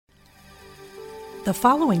The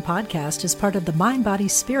following podcast is part of the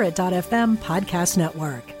MindBodySpirit.fm podcast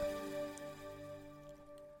network.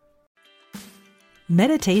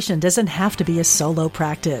 Meditation doesn't have to be a solo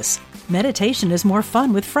practice. Meditation is more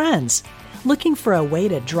fun with friends. Looking for a way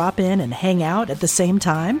to drop in and hang out at the same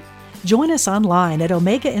time? Join us online at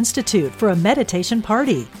Omega Institute for a meditation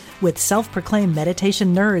party with self-proclaimed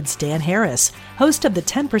meditation nerds Dan Harris, host of the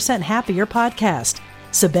 10% Happier podcast,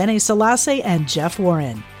 Sebene Selassie, and Jeff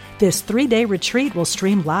Warren. This 3-day retreat will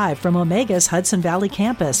stream live from Omega's Hudson Valley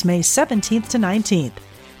campus May 17th to 19th.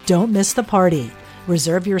 Don't miss the party.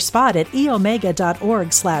 Reserve your spot at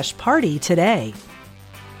eomega.org/party today.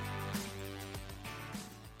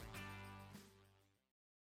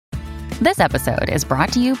 This episode is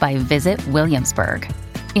brought to you by Visit Williamsburg.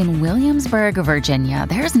 In Williamsburg, Virginia,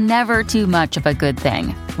 there's never too much of a good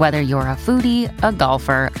thing. Whether you're a foodie, a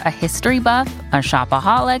golfer, a history buff, a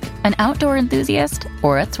shopaholic, an outdoor enthusiast,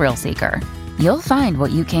 or a thrill seeker, you'll find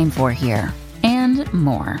what you came for here and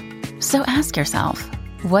more. So ask yourself,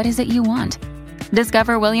 what is it you want?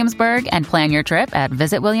 Discover Williamsburg and plan your trip at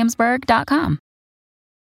visitwilliamsburg.com.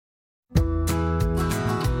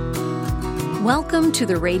 Welcome to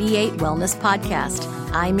the Radiate Wellness Podcast.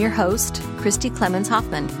 I'm your host, Christy Clemens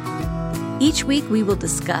Hoffman. Each week we will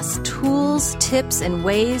discuss tools, tips, and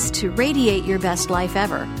ways to radiate your best life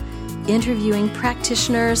ever, interviewing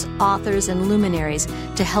practitioners, authors, and luminaries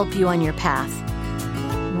to help you on your path.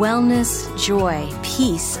 Wellness, joy,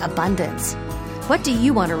 peace, abundance. What do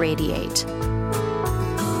you want to radiate?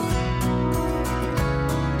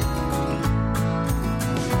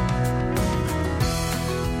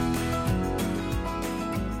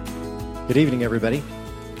 Good evening, everybody.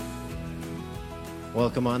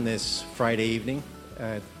 Welcome on this Friday evening.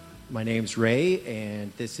 My name's Ray,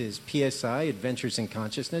 and this is PSI, Adventures in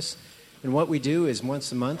Consciousness. And what we do is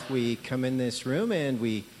once a month we come in this room and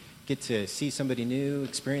we get to see somebody new,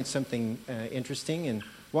 experience something interesting, and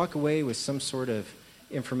walk away with some sort of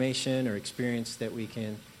information or experience that we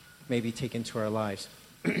can maybe take into our lives.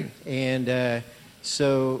 And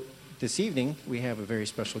so this evening we have a very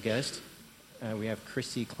special guest. We have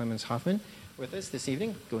Christy Clemens Hoffman with us this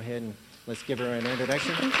evening. Go ahead and let's give her an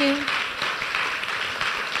introduction. Thank you.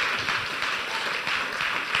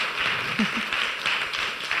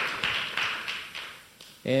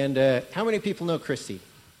 And how many people know Christy?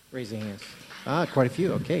 Raise your hands. Quite a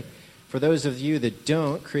few. Okay. For those of you that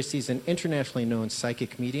don't, Christy's an internationally known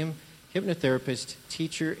psychic medium, hypnotherapist,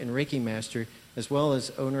 teacher, and Reiki master, as well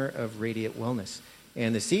as owner of Radiate Wellness.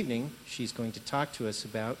 And this evening, she's going to talk to us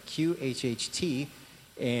about QHHT,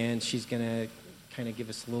 and she's going to kind of give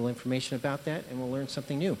us a little information about that, and we'll learn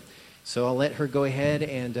something new. So I'll let her go ahead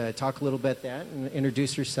and talk a little bit about that and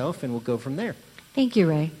introduce herself, and we'll go from there. Thank you,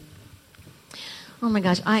 Ray. Oh my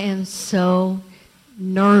gosh, I am so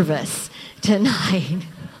nervous tonight.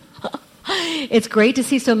 It's great to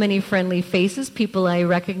see so many friendly faces, people I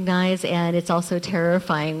recognize, and it's also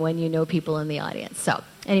terrifying when you know people in the audience. So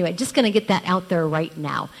anyway, just going to get that out there right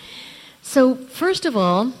now. So first of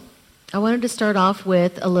all, I wanted to start off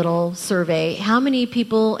with a little survey. How many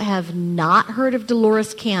people have not heard of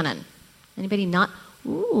Dolores Cannon? Anybody not?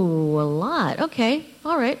 Ooh, a lot. Okay,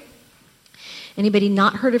 all right. Anybody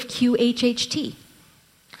not heard of QHHT?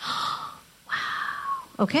 Wow.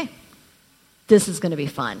 Okay. This is going to be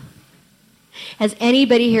fun. Has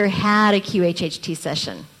anybody here had a QHHT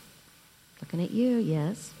session? Looking at you,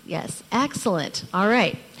 yes. Yes, excellent. All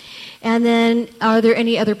right. And then, are there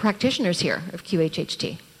any other practitioners here of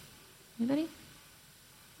QHHT? Anybody?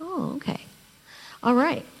 Oh, okay. All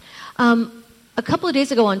right. A couple of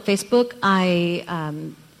days ago on Facebook, I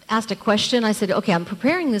asked a question. I said, okay, I'm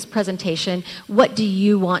preparing this presentation. What do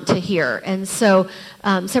you want to hear? And so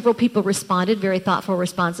several people responded, very thoughtful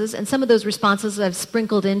responses. And some of those responses I've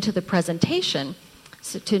sprinkled into the presentation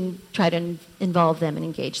to try to involve them and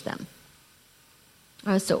engage them.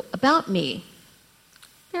 So about me.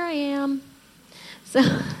 There I am. So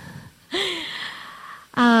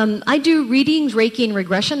I do readings, Reiki, and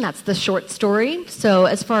regression. That's the short story. So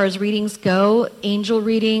as far as readings go, angel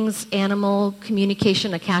readings, animal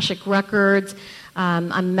communication, Akashic records.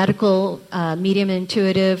 I'm a medical medium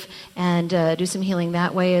intuitive and do some healing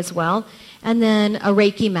that way as well. And then a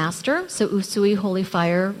Reiki master, so Usui Holy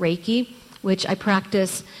Fire Reiki, which I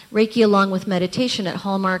practice Reiki along with meditation at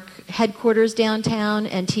Hallmark headquarters downtown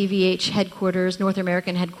and TVH headquarters, North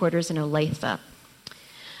American headquarters in Olathe.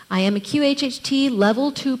 I am a QHHT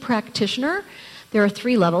Level 2 practitioner. There are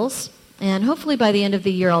 3 levels, and hopefully by the end of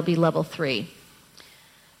the year I'll be Level 3.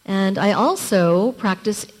 And I also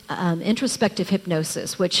practice introspective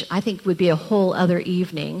hypnosis, which I think would be a whole other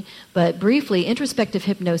evening. But briefly, introspective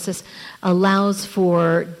hypnosis allows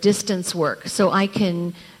for distance work. So I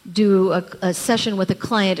can do a session with a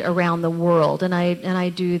client around the world, and I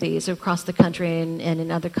do these across the country and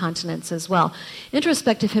in other continents as well.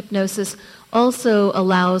 Introspective hypnosis also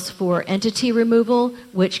allows for entity removal,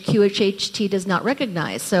 which QHHT does not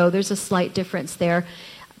recognize. So there's a slight difference there.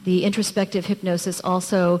 The introspective hypnosis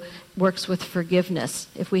also works with forgiveness.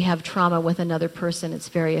 If we have trauma with another person, it's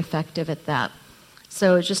very effective at that.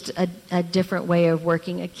 So it's just a different way of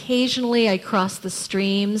working. Occasionally I cross the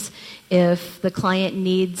streams if the client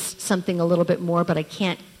needs something a little bit more, but I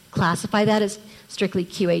can't classify that as strictly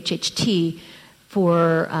QHHT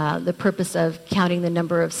for the purpose of counting the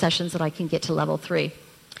number of sessions that I can get to level 3.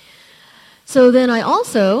 So then I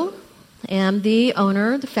also am the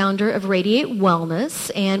owner, the founder of Radiate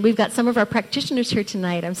Wellness, and we've got some of our practitioners here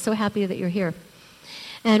tonight. I'm so happy that you're here.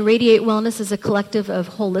 And Radiate Wellness is a collective of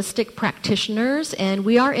holistic practitioners, and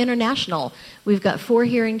we are international. We've got 4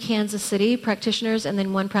 here in Kansas City practitioners and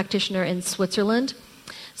then 1 practitioner in Switzerland.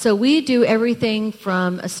 So we do everything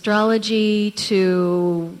from astrology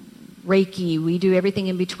to Reiki. We do everything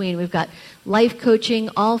in between. We've got life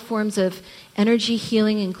coaching, all forms of energy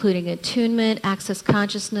healing, including attunement, access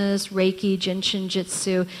consciousness, Reiki, Jin Shin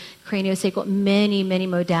Jitsu, craniosacral, many, many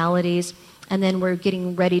modalities. And then we're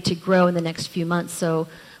getting ready to grow in the next few months, so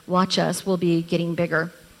watch us. We'll be getting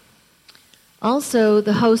bigger. Also,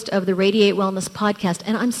 the host of the Radiate Wellness podcast,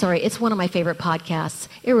 and I'm sorry, it's one of my favorite podcasts.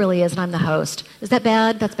 It really is, and I'm the host. Is that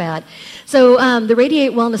bad? That's bad. So the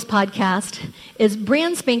Radiate Wellness podcast is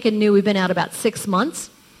brand spanking new. We've been out about 6 months,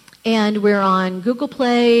 and we're on Google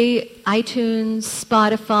Play, iTunes,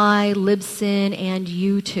 Spotify, Libsyn, and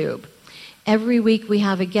YouTube. Every week we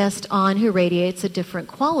have a guest on who radiates a different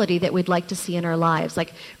quality that we'd like to see in our lives,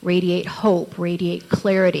 like radiate hope, radiate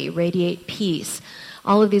clarity, radiate peace,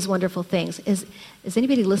 all of these wonderful things. Is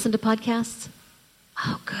anybody listen to podcasts?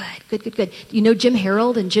 Oh, good. Do you know Jim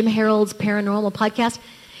Harold and Jim Harold's Paranormal Podcast?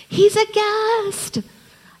 He's a guest.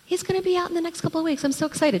 He's going to be out in the next couple of weeks. I'm so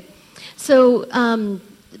excited. So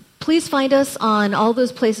please find us on all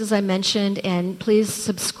those places I mentioned, and please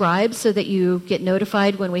subscribe so that you get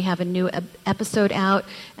notified when we have a new episode out.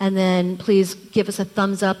 And then please give us a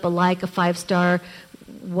thumbs up, a like, a 5-star,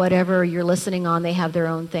 whatever you're listening on. They have their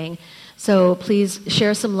own thing. So please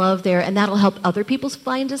share some love there, and that'll help other people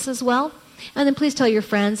find us as well. And then please tell your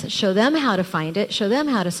friends, show them how to find it, show them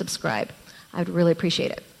how to subscribe. I would really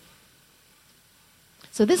appreciate it.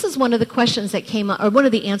 So this is one of the questions that came, or one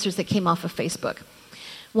of the answers that came off of Facebook.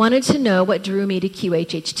 Wanted to know what drew me to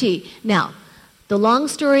QHHT. Now, the long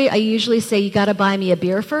story, I usually say you got to buy me a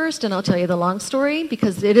beer first, and I'll tell you the long story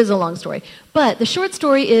because it is a long story. But the short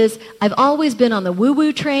story is I've always been on the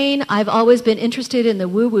woo-woo train. I've always been interested in the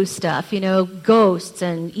woo-woo stuff, ghosts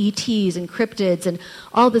and ETs and cryptids and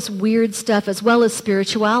all this weird stuff, as well as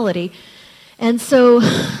spirituality. And so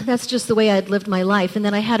that's just the way I'd lived my life. And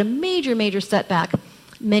then I had a major, major setback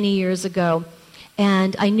many years ago.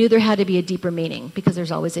 And I knew there had to be a deeper meaning, because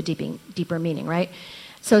there's always a deeper meaning, right?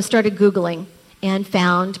 So I started Googling and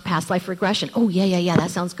found past life regression. Oh, yeah,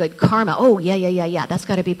 that sounds good. Karma. Oh, yeah, that's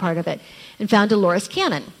got to be part of it. And found Dolores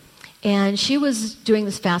Cannon. And she was doing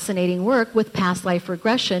this fascinating work with past life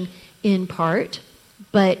regression in part,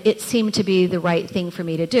 but it seemed to be the right thing for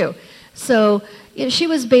me to do. So she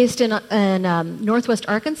was based in Northwest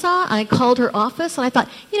Arkansas. I called her office, and I thought,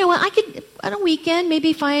 I could, on a weekend,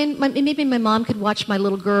 maybe my mom could watch my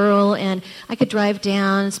little girl, and I could drive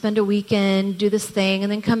down, spend a weekend, do this thing,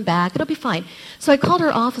 and then come back. It'll be fine. So I called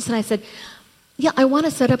her office, and I said, I want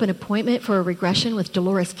to set up an appointment for a regression with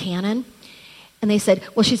Dolores Cannon. And they said,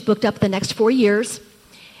 well, she's booked up the next 4 years.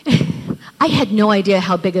 I had no idea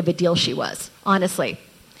how big of a deal she was, honestly.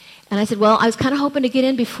 And I said, well, I was kind of hoping to get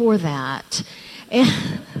in before that. And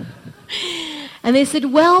they said,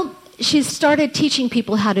 well, she's started teaching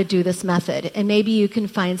people how to do this method, and maybe you can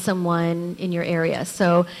find someone in your area.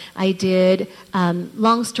 So I did.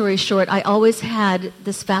 Long story short, I always had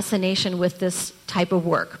this fascination with this type of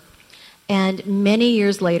work. And many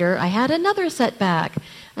years later, I had another setback,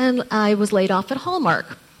 and I was laid off at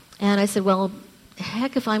Hallmark. And I said, well,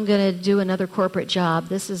 heck, if I'm going to do another corporate job,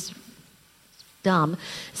 this is dumb.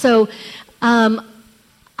 So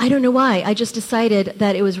I don't know why. I just decided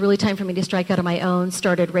that it was really time for me to strike out on my own,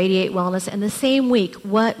 started Radiate Wellness. And the same week,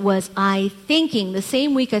 what was I thinking? The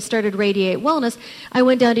same week I started Radiate Wellness, I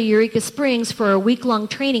went down to Eureka Springs for a week-long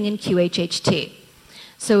training in QHHT.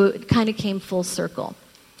 So it kind of came full circle.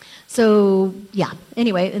 So, yeah.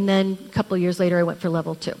 Anyway, and then a couple of years later, I went for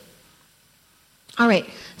level 2. All right,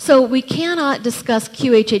 so we cannot discuss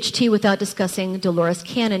QHHT without discussing Dolores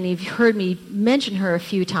Cannon. You've heard me mention her a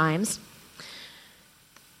few times.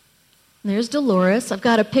 There's Dolores. I've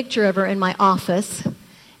got a picture of her in my office,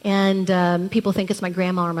 and people think it's my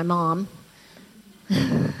grandma or my mom.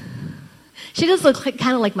 She does look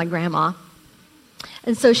kind of like my grandma.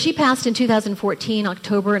 And so she passed in 2014,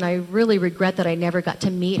 October, and I really regret that I never got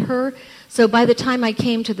to meet her. So by the time I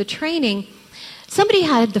came to the training, somebody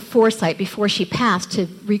had the foresight before she passed to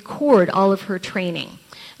record all of her training.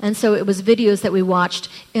 And so it was videos that we watched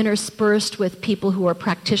interspersed with people who are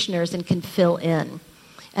practitioners and can fill in.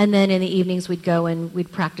 And then in the evenings we'd go and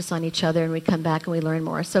we'd practice on each other and we'd come back and we'd learn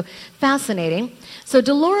more. So fascinating. So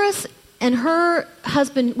Dolores and her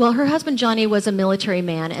husband Johnny was a military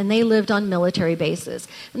man, and they lived on military bases,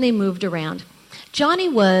 and they moved around. Johnny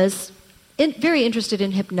was very interested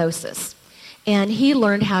in hypnosis, and he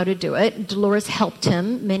learned how to do it. Dolores helped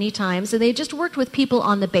him many times, and they just worked with people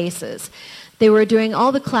on the bases. They were doing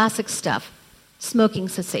all the classic stuff: smoking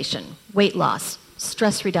cessation, weight loss,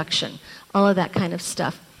 stress reduction, all of that kind of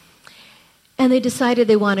stuff. And they decided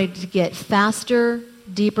they wanted to get faster,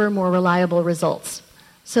 deeper, more reliable results.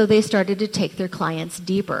 So they started to take their clients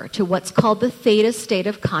deeper to what's called the theta state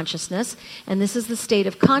of consciousness. And this is the state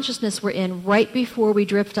of consciousness we're in right before we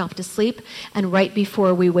drift off to sleep and right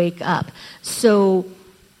before we wake up. So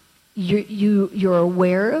you're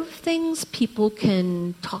aware of things. People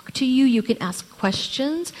can talk to you. You can ask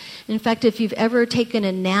questions. In fact, if you've ever taken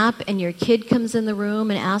a nap and your kid comes in the room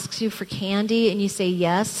and asks you for candy and you say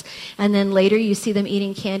yes, and then later you see them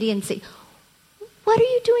eating candy and say, "What are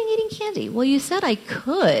you doing eating candy?" "Well, you said I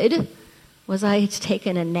could." "Was I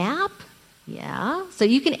taking a nap?" "Yeah." So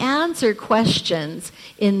you can answer questions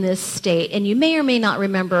in this state, and you may or may not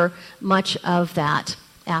remember much of that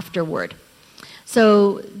afterward.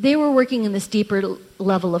 So they were working in this deeper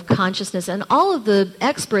level of consciousness, and all of the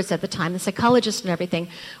experts at the time, the psychologists and everything,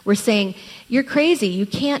 were saying, "You're crazy. You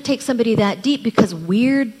can't take somebody that deep because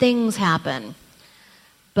weird things happen."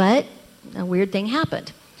 But a weird thing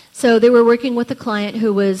happened. So they were working with a client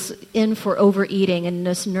who was in for overeating and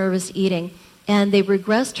this nervous eating, and they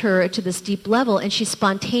regressed her to this deep level, and she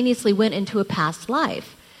spontaneously went into a past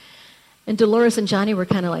life. And Dolores and Johnny were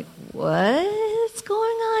kind of like, "What's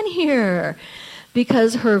going on here?"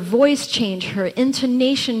 Because her voice changed, her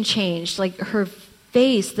intonation changed, like her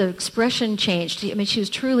face, the expression changed. I mean, she was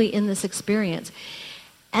truly in this experience.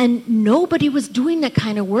 And nobody was doing that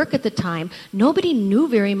kind of work at the time. Nobody knew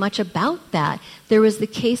very much about that. There was the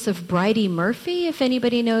case of Bridie Murphy, if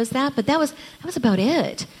anybody knows that, but that was about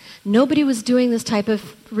it. Nobody was doing this type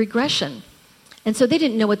of regression. And so they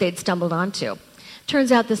didn't know what they'd stumbled onto.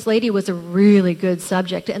 Turns out this lady was a really good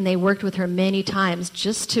subject, and they worked with her many times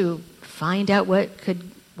just to find out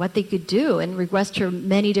what they could do, and regressed her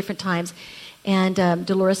many different times. And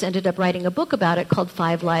Dolores ended up writing a book about it called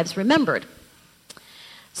 5 Lives Remembered.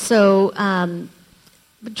 So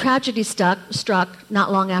tragedy struck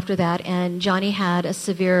not long after that, and Johnny had a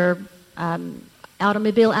severe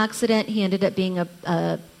automobile accident. He ended up being a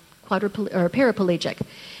paraplegic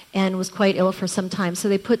and was quite ill for some time, so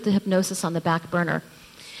they put the hypnosis on the back burner.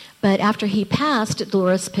 But after he passed,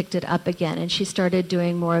 Dolores picked it up again, and she started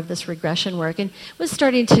doing more of this regression work and was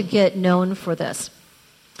starting to get known for this.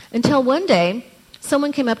 Until one day,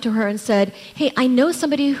 someone came up to her and said, "Hey, I know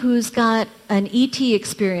somebody who's got an ET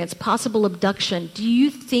experience, possible abduction. Do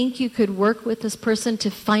you think you could work with this person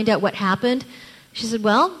to find out what happened?" She said,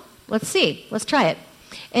 "Well, let's see. Let's try it."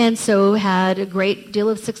 And so had a great deal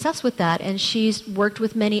of success with that. And she's worked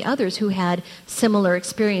with many others who had similar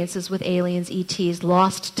experiences with aliens, ETs,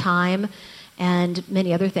 lost time, and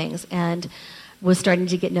many other things, and was starting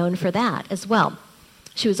to get known for that as well.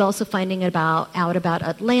 She was also finding out about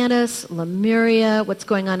Atlantis, Lemuria, what's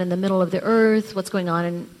going on in the middle of the earth, what's going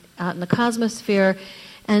on out in the cosmosphere,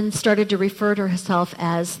 and started to refer to herself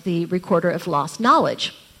as the recorder of lost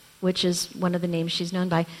knowledge, which is one of the names she's known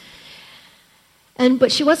by.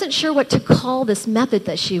 But she wasn't sure what to call this method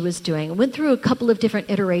that she was doing. Went through a couple of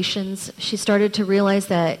different iterations. She started to realize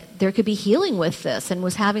that there could be healing with this, and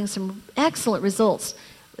was having some excellent results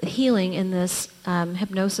healing in this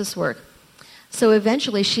hypnosis work. So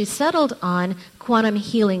eventually she settled on quantum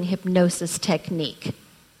healing hypnosis technique.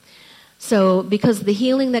 So because the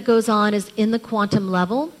healing that goes on is in the quantum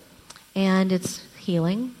level, and it's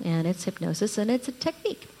healing, and it's hypnosis, and it's a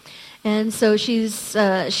technique. And so she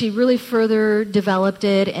really further developed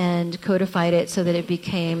it and codified it so that it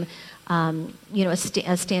became a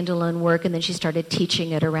standalone work, and then she started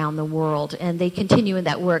teaching it around the world. And they continue in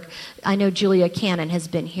that work. I know Julia Cannon has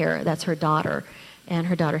been here. That's her daughter, and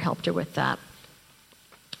her daughter helped her with that.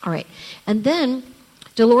 All right. And then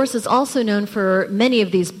Dolores is also known for many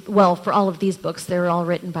of these, well, for all of these books. They're all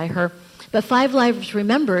written by her. But Five Lives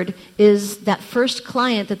Remembered is that first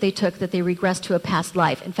client that they took that they regressed to a past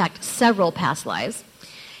life. In fact, several past lives.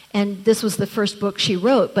 And this was the first book she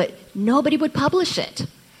wrote, but nobody would publish it.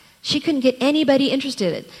 She couldn't get anybody interested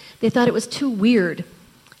in it. They thought it was too weird.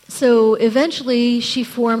 So eventually she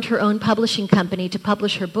formed her own publishing company to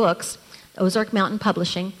publish her books, Ozark Mountain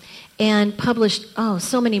Publishing, and published,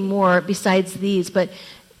 so many more besides these, but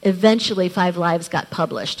eventually Five Lives got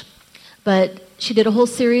published. But she did a whole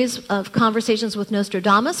series of conversations with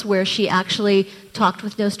Nostradamus where she actually talked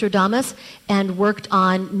with Nostradamus and worked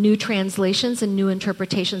on new translations and new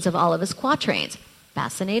interpretations of all of his quatrains.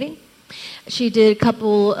 Fascinating. She did a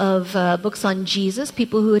couple of books on Jesus,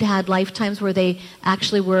 people who had had lifetimes where they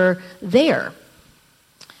actually were there.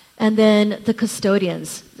 And then The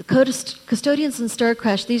Custodians. The Custodians and Star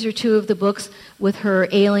Crash, these are two of the books with her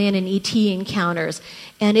alien and ET encounters.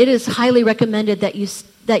 And it is highly recommended that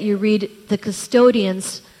you read The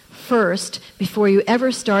Custodians first before you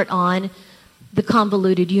ever start on the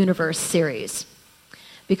Convoluted Universe series.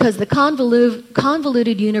 Because the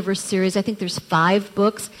Convoluted Universe series, I think there's 5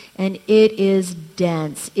 books, and it is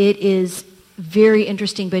dense. It is very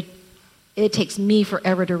interesting, but it takes me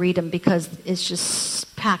forever to read them because it's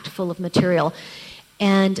just packed full of material.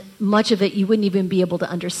 And much of it you wouldn't even be able to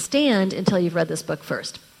understand until you've read this book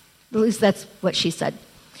first. At least that's what she said.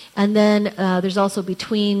 And then there's also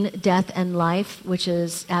Between Death and Life, which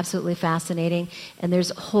is absolutely fascinating. And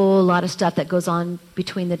there's a whole lot of stuff that goes on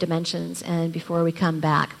between the dimensions and before we come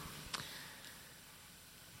back.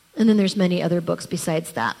 And then there's many other books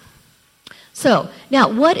besides that. So, now,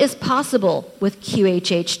 what is possible with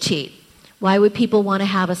QHHT? Why would people want to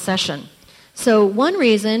have a session? So one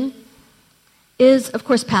reason is, of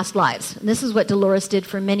course, past lives. And this is what Dolores did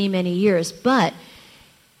for many, many years. But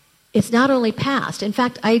it's not only past. In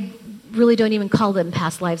fact, I really don't even call them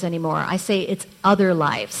past lives anymore. I say it's other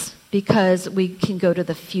lives because we can go to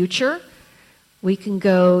the future. We can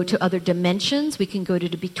go to other dimensions. We can go to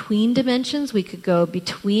the between dimensions. We could go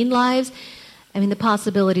between lives. I mean, the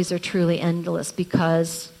possibilities are truly endless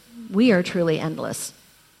because we are truly endless.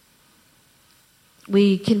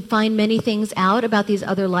 We can find many things out about these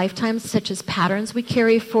other lifetimes, such as patterns we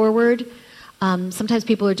carry forward. Sometimes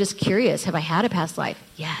people are just curious, have I had a past life?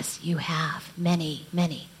 Yes, you have. Many,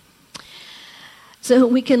 many. So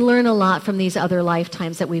we can learn a lot from these other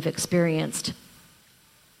lifetimes that we've experienced.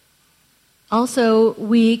 Also,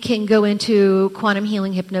 we can go into quantum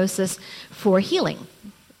healing hypnosis for healing,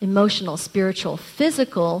 emotional, spiritual,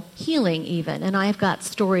 physical healing even, and I've got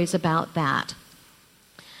stories about that.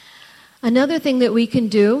 Another thing that we can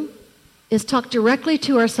do is talk directly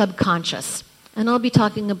to our subconscious, and I'll be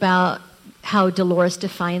talking about how Dolores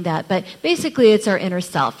defined that, but basically it's our inner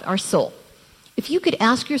self, our soul. If you could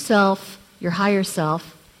ask yourself, your higher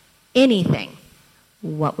self, anything,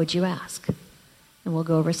 what would you ask? And we'll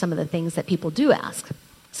go over some of the things that people do ask.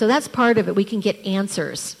 So that's part of it. We can get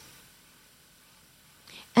answers.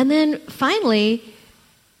 And then finally,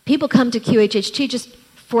 people come to QHHT just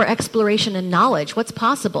for exploration and knowledge. What's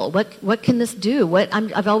possible? What can this do?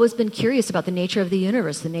 I've always been curious about the nature of the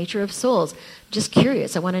universe, the nature of souls. Just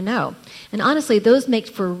curious. I want to know. And honestly, those make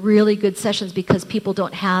for really good sessions because people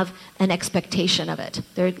don't have an expectation of it.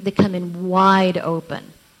 They come in wide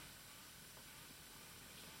open.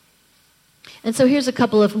 And so here's a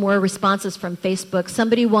couple of more responses from Facebook.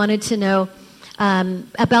 Somebody wanted to know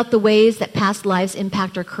about the ways that past lives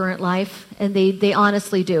impact our current life, and they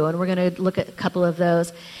honestly do, and we're going to look at a couple of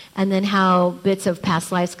those, and then how bits of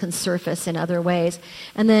past lives can surface in other ways.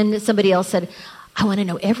 And then somebody else said, I want to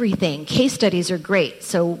know everything. Case studies are great,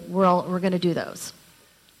 so we're going to do those.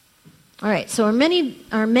 All right, so our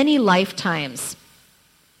many lifetimes.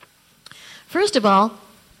 First of all,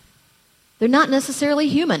 they're not necessarily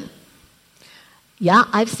human. Yeah,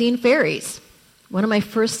 I've seen fairies. One of my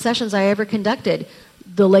first sessions I ever conducted,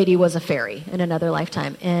 the lady was a fairy in another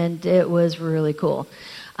lifetime, and it was really cool.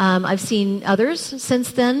 I've seen others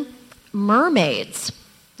since then. Mermaids.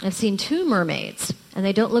 I've seen 2 mermaids, and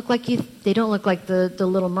they don't look like the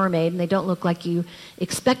Little Mermaid, and they don't look like you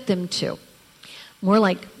expect them to. More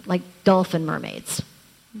like dolphin mermaids.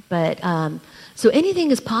 But so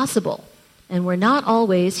anything is possible, and we're not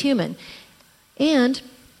always human, and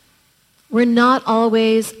we're not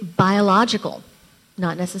always biological.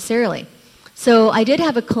 Not necessarily. So I did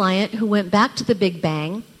have a client who went back to the Big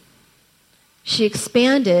Bang. She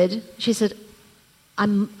expanded. She said,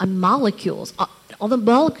 I'm molecules. All the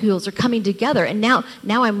molecules are coming together, and now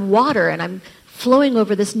I'm water, and I'm flowing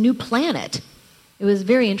over this new planet. It was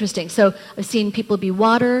very interesting. So I've seen people be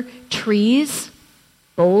water, trees,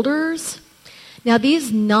 boulders. Now,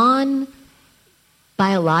 these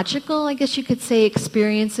non-biological, I guess you could say,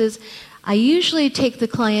 experiences, I usually take the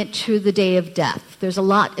client to the day of death. There's a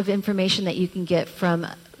lot of information that you can get from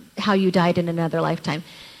how you died in another lifetime.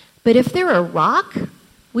 But if they're a rock,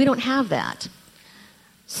 we don't have that.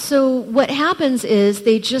 So what happens is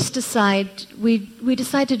they just decide, we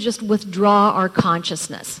decide to just withdraw our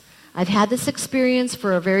consciousness. I've had this experience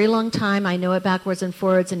for a very long time. I know it backwards and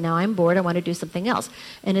forwards, and now I'm bored. I want to do something else.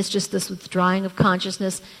 And it's just this withdrawing of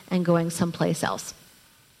consciousness and going someplace else.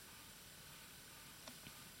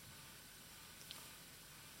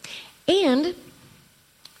 And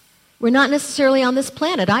we're not necessarily on this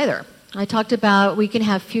planet either. I talked about we can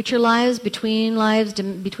have future lives, between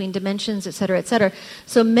dimensions, et cetera, et cetera.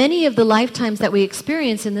 So many of the lifetimes that we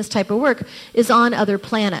experience in this type of work is on other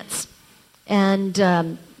planets.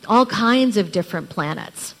 And all kinds of different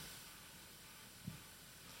planets.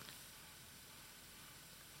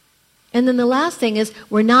 And then the last thing is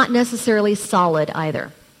we're not necessarily solid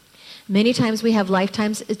either. Many times we have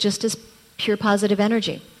lifetimes just as pure positive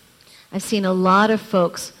energy. I've seen a lot of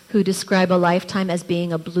folks who describe a lifetime as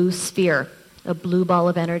being a blue sphere, a blue ball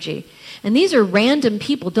of energy. And these are random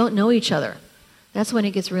people, don't know each other. That's when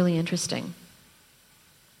it gets really interesting.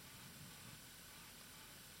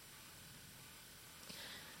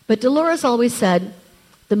 But Dolores always said,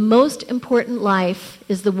 the most important life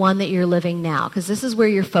is the one that you're living now, because this is where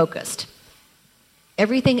you're focused.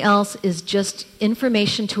 Everything else is just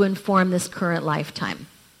information to inform this current lifetime.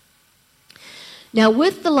 Now,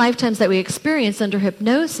 with the lifetimes that we experience under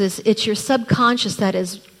hypnosis, it's your subconscious that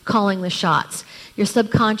is calling the shots. Your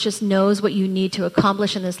subconscious knows what you need to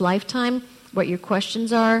accomplish in this lifetime, what your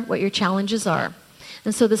questions are, what your challenges are.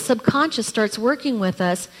 And so the subconscious starts working with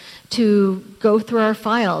us to go through our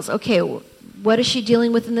files. Okay, what is she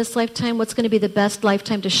dealing with in this lifetime? What's going to be the best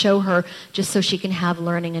lifetime to show her just so she can have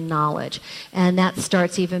learning and knowledge? And that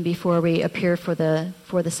starts even before we appear for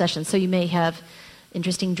the session. So you may have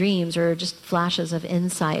interesting dreams or just flashes of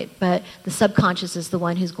insight, but the subconscious is the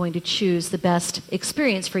one who's going to choose the best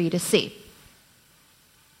experience for you to see.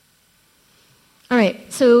 All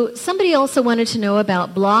right, so somebody also wanted to know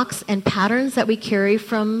about blocks and patterns that we carry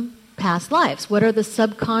from past lives. What are the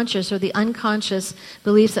subconscious or the unconscious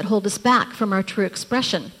beliefs that hold us back from our true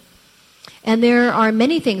expression? And there are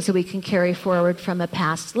many things that we can carry forward from a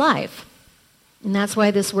past life. And that's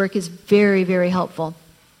why this work is very, very helpful.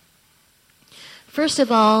 First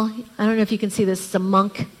of all, I don't know if you can see this, it's a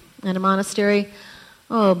monk in a monastery.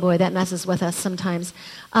 Oh boy, that messes with us sometimes.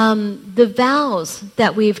 The vows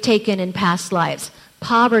that we've taken in past lives: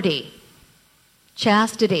 poverty,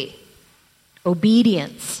 chastity,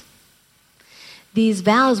 obedience. These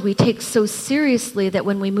vows we take so seriously that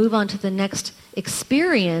when we move on to the next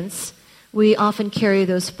experience, we often carry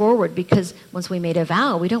those forward because once we made a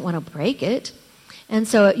vow, we don't want to break it. And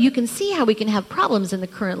so you can see how we can have problems in the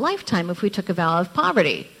current lifetime if we took a vow of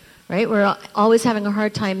poverty, right? We're always having a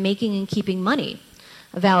hard time making and keeping money.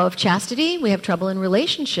 A vow of chastity, we have trouble in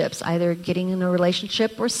relationships, either getting in a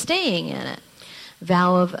relationship or staying in it.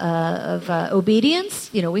 Vow of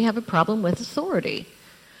obedience, we have a problem with authority.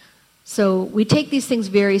 So we take these things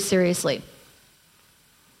very seriously.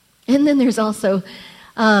 And then there's also,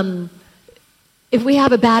 if we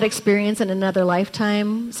have a bad experience in another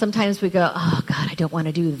lifetime, sometimes we go, oh God, I don't want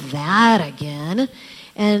to do that again.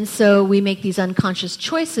 And so we make these unconscious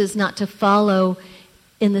choices not to follow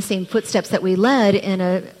in the same footsteps that we led in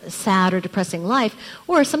a sad or depressing life.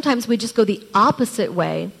 Or sometimes we just go the opposite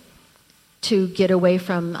way to get away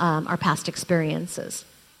from our past experiences.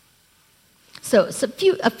 So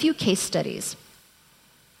a few case studies.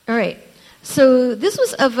 All right. So this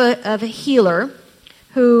was of a healer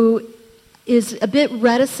who is a bit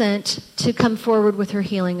reticent to come forward with her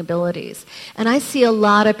healing abilities. And I see a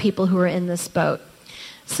lot of people who are in this boat.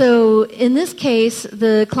 So in this case,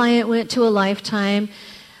 the client went to a lifetime.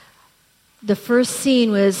 The first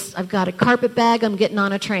scene was, I've got a carpet bag, I'm getting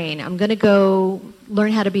on a train. I'm going to go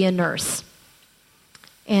learn how to be a nurse.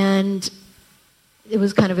 And it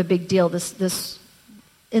was kind of a big deal.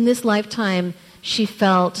 In this lifetime, she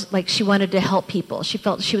felt like she wanted to help people. She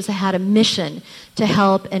felt she had a mission to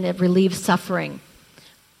help and relieve suffering.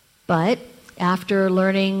 But after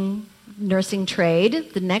learning nursing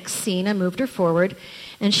trade, the next scene, I moved her forward,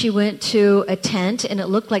 and she went to a tent, and it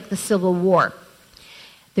looked like the Civil War.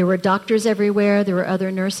 There were doctors everywhere, there were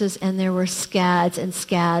other nurses, and there were scads and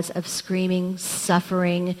scads of screaming,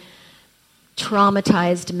 suffering,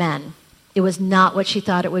 traumatized men. It was not what she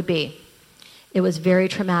thought it would be. It was very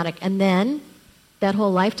traumatic. And then that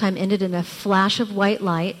whole lifetime ended in a flash of white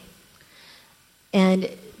light, and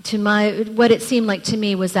what it seemed like to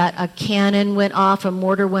me was that a cannon went off, a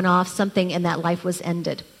mortar went off, something, and that life was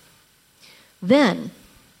ended. Then,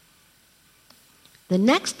 the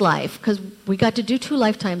next life, because we got to do 2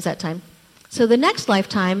 lifetimes that time, so the next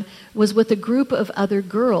lifetime was with a group of other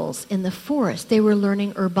girls in the forest. They were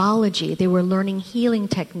learning herbology. They were learning healing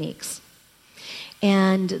techniques.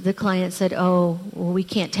 And the client said, oh, well, we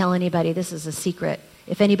can't tell anybody. This is a secret.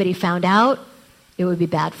 If anybody found out, it would be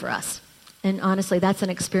bad for us. And honestly, that's an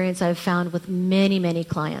experience I've found with many, many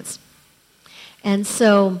clients. And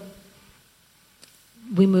so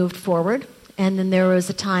we moved forward. And then there was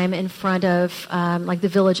a time in front of the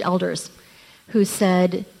village elders who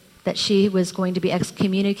said that she was going to be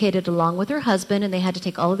excommunicated along with her husband, and they had to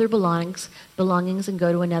take all of their belongings and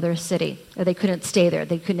go to another city. Or they couldn't stay there.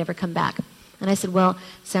 They could never come back. And I said, well,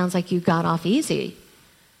 sounds like you got off easy.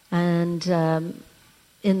 And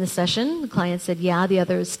in the session, the client said, yeah, the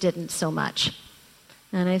others didn't so much.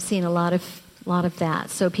 And I've seen a lot of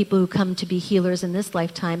that. So people who come to be healers in this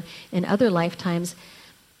lifetime, in other lifetimes,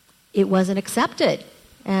 it wasn't accepted.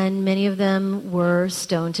 And many of them were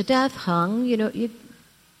stoned to death, hung,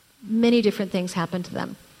 many different things happened to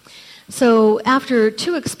them. So after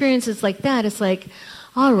 2 experiences like that, it's like,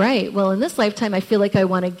 all right, well, in this lifetime, I feel like I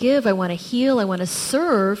want to give, I want to heal, I want to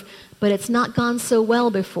serve, but it's not gone so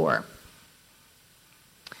well before.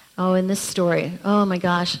 Oh, in this story, oh my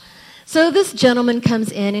gosh. So this gentleman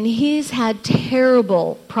comes in, and he's had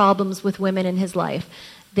terrible problems with women in his life.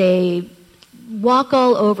 They walk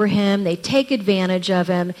all over him, they take advantage of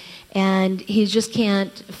him, and he just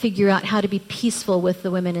can't figure out how to be peaceful with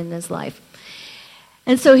the women in his life.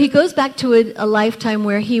 And so he goes back to a lifetime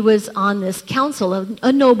where he was on this council,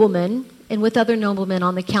 a nobleman, and with other noblemen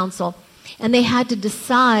on the council, and they had to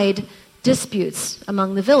decide disputes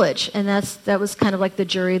among the village, and that was kind of like the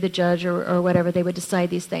jury, the judge, or whatever. They would decide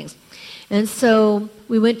these things. And so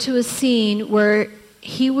we went to a scene where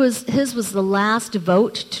his was the last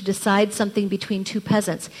vote to decide something between 2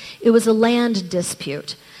 peasants. It was a land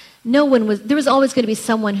dispute. There was always going to be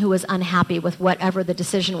someone who was unhappy with whatever the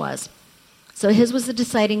decision was. So his was the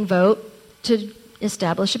deciding vote to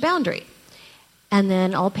establish a boundary. And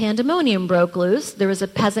then all pandemonium broke loose. There was a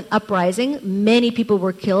peasant uprising. Many people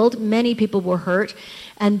were killed. Many people were hurt.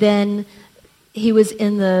 And then he was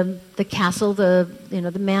in the castle, the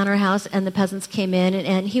manor house, and the peasants came in,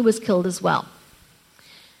 and he was killed as well.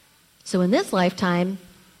 So in this lifetime,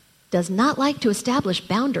 does not like to establish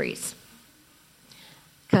boundaries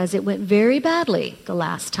because it went very badly the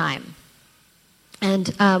last time. And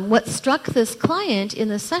what struck this client in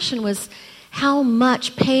the session was how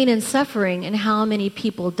much pain and suffering and how many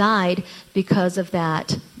people died because of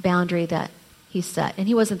that boundary that he set. And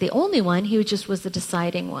he wasn't the only one, he just was the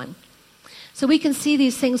deciding one. So we can see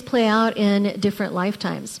these things play out in different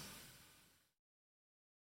lifetimes.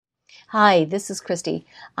 Hi, this is Christy.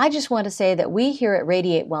 I just want to say that we here at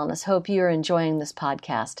Radiate Wellness hope you're enjoying this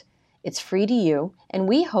podcast. It's free to you, and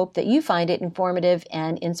we hope that you find it informative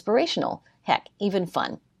and inspirational. Heck, even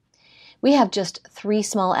fun. We have just 3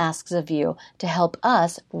 small asks of you to help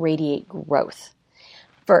us radiate growth.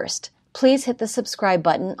 First, please hit the subscribe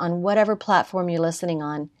button on whatever platform you're listening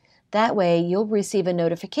on. That way, you'll receive a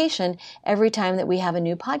notification every time that we have a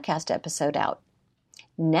new podcast episode out.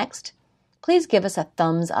 Next, please give us a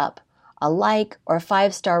thumbs up, a like, or a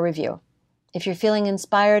 5-star review. If you're feeling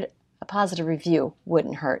inspired, a positive review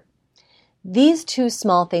wouldn't hurt. These 2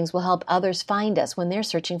 small things will help others find us when they're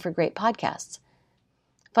searching for great podcasts.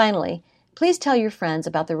 Finally, please tell your friends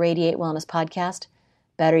about the Radiate Wellness podcast.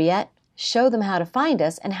 Better yet, show them how to find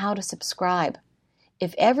us and how to subscribe.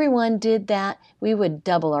 If everyone did that, we would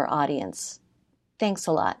double our audience. Thanks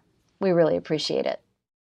a lot. We really appreciate it.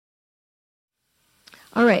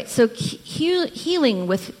 All right, so healing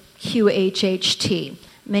with QHHT.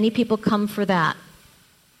 Many people come for that.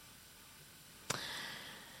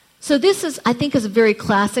 So this is, I think, is a very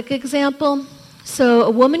classic example. So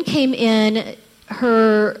a woman came in,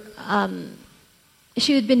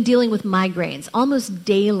 she had been dealing with migraines, almost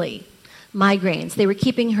daily migraines. They were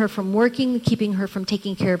keeping her from working, keeping her from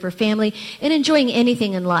taking care of her family, and enjoying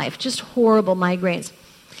anything in life, just horrible migraines.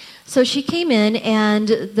 So she came in, and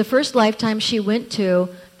the first lifetime she went to,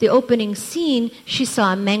 the opening scene, she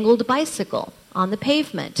saw a mangled bicycle on the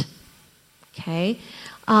pavement. Okay.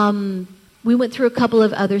 We went through a couple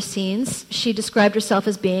of other scenes. She described herself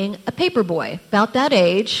as being a paper boy, about that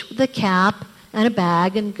age, with a cap and a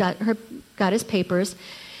bag, and got his papers.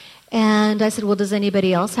 And I said, well, does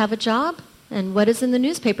anybody else have a job? And what is in the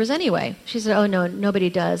newspapers anyway? She said, oh, no, nobody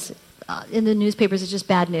does. In the newspapers, it's just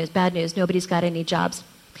bad news. Nobody's got any jobs.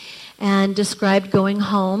 And described going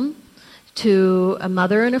home to a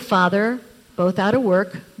mother and a father, both out of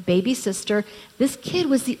work, baby sister. This kid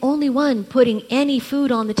was the only one putting any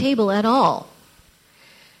food on the table at all.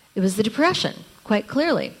 It was the depression, quite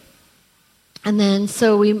clearly. And then,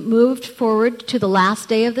 so we moved forward to the last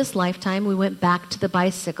day of this lifetime. We went back to the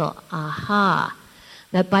bicycle. Aha!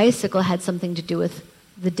 That bicycle had something to do with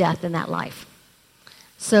the death in that life.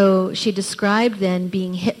 So she described then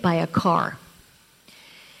being hit by a car.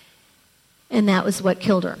 And that was what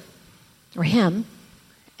killed her, or him.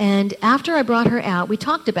 And after I brought her out, we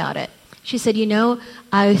talked about it. She said,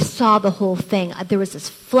 I saw the whole thing. There was this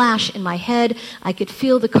flash in my head. I could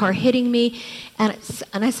feel the car hitting me. And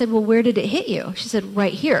I said, well, where did it hit you? She said,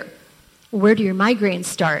 right here. Where do your migraines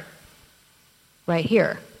start? Right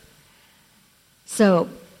here. So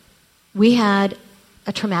we had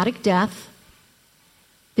a traumatic death.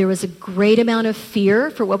 There was a great amount of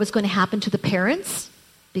fear for what was going to happen to the parents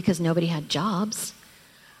because nobody had jobs.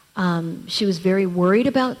 She was very worried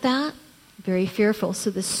about that, very fearful. So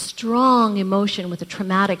this strong emotion with a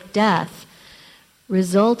traumatic death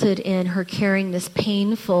resulted in her carrying this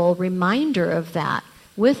painful reminder of that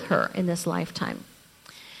with her in this lifetime.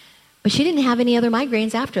 But she didn't have any other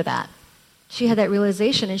migraines after that. She had that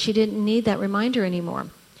realization and she didn't need that reminder anymore.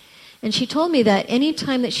 And she told me that any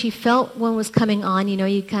time that she felt one was coming on,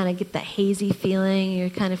 you kind of get that hazy feeling, you're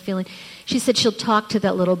kind of feeling, she said she'll talk to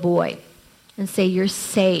that little boy and say, you're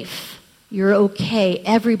safe, you're okay,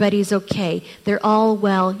 everybody's okay, they're all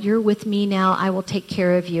well, you're with me now, I will take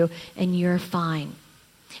care of you, and you're fine.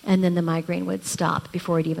 And then the migraine would stop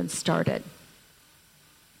before it even started.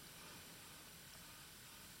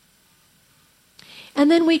 And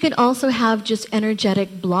then we could also have just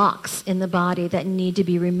energetic blocks in the body that need to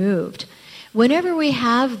be removed. Whenever we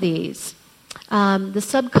have these, the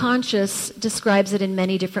subconscious describes it in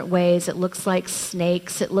many different ways. It looks like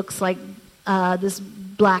snakes. It looks like this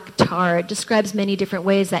black tar. It describes many different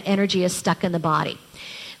ways that energy is stuck in the body.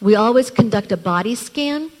 We always conduct a body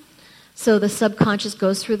scan. So the subconscious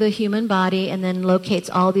goes through the human body and then locates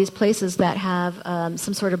all these places that have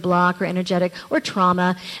some sort of block or energetic or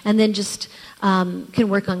trauma, and then just can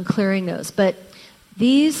work on clearing those. But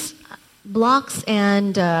these blocks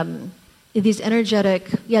and these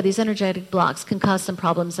energetic blocks can cause some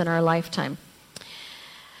problems in our lifetime.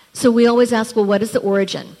 So we always ask, well, what is the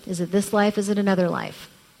origin? Is it this life? Is it another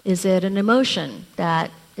life? Is it an emotion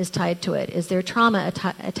that is tied to it? Is there trauma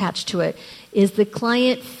attached to it? Is the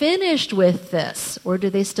client finished with this, or do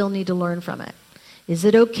they still need to learn from it? Is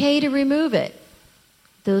it okay to remove it?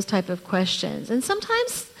 Those type of questions. And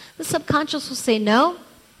sometimes the subconscious will say, no,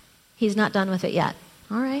 he's not done with it yet.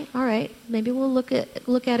 All right, maybe we'll look at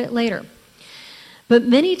it later. But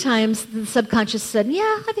many times the subconscious said,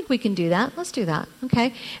 yeah, I think we can do that. Let's do that,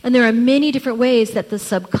 okay? And there are many different ways that the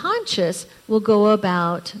subconscious will go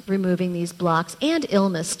about removing these blocks, and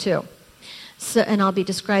illness too. So, and I'll be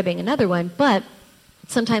describing another one, but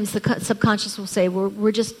sometimes the subconscious will say,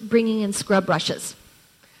 we're just bringing in scrub brushes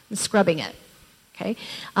and scrubbing it, okay?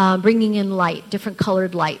 Bringing in light, different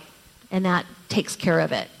colored light, and that takes care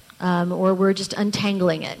of it. Or we're just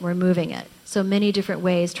untangling it, we're moving it. So many different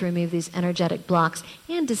ways to remove these energetic blocks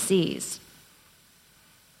and disease.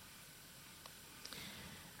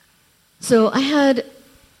 So I had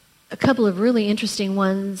a couple of really interesting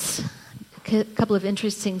ones, a couple of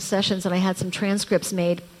interesting sessions, and I had some transcripts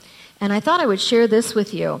made. And I thought I would share this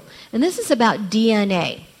with you. And this is about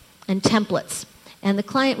DNA and templates. And the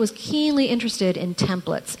client was keenly interested in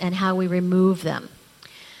templates and how we remove them.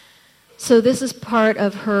 So this is part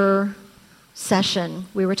of her session.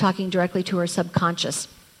 We were talking directly to her subconscious.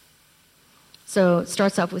 So it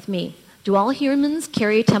starts off with me. Do all humans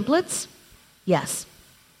carry templates? Yes.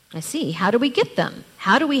 I see. How do we get them?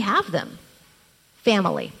 How do we have them?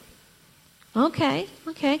 Family. Okay.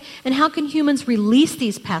 And how can humans release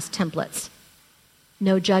these past templates?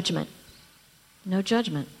 No judgment. No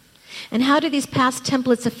judgment. And how do these past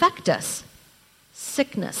templates affect us?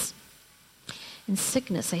 Sickness. In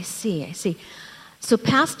sickness, I see. So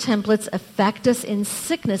past templates affect us in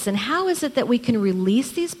sickness. And how is it that we can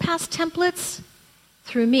release these past templates?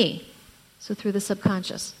 Through me. So through the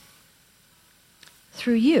subconscious.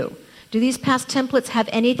 Through you. Do these past templates have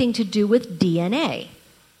anything to do with DNA?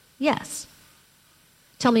 Yes.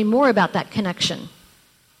 Tell me more about that connection.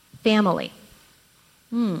 Family.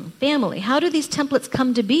 Family. How do these templates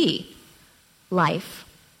come to be? Life.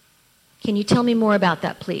 Can you tell me more about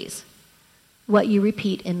that, please? What you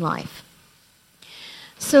repeat in life.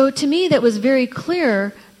 So to me, that was very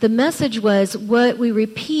clear. The message was what we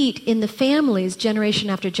repeat in the families,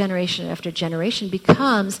 generation after generation after generation,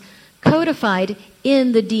 becomes codified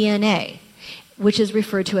in the DNA, which is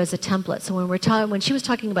referred to as a template. So when she was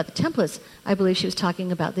talking about the templates, I believe she was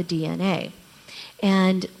talking about the DNA.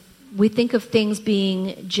 And we think of things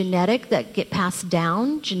being genetic, that get passed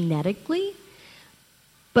down genetically.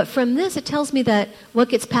 But from this, it tells me that what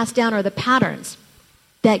gets passed down are the patterns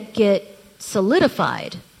that get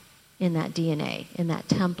solidified in that DNA, in that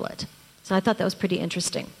template. So I thought that was pretty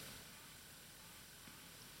interesting.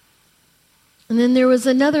 And then there was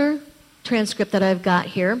another transcript that I've got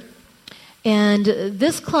here. And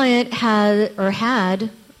this client had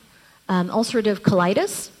ulcerative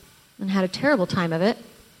colitis and had a terrible time of it.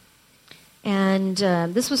 And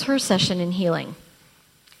this was her session in healing.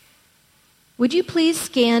 Would you please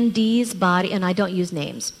scan Dee's body, and I don't use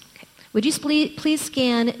names. Okay. Would you please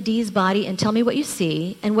scan Dee's body and tell me what you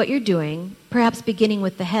see and what you're doing, perhaps beginning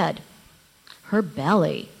with the head? Her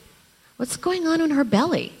belly. What's going on in her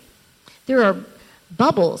belly? There are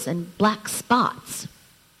bubbles and black spots.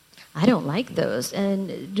 I don't like those.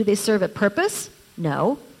 And do they serve a purpose?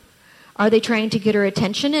 No. Are they trying to get her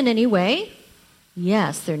attention in any way?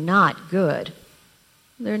 Yes, they're not good.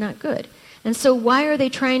 They're not good. And so why are they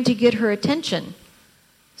trying to get her attention?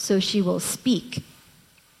 So she will speak.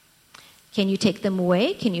 Can you take them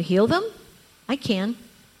away? Can you heal them? I can.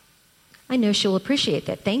 I know she'll appreciate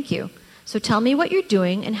that. Thank you. So tell me what you're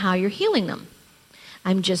doing and how you're healing them.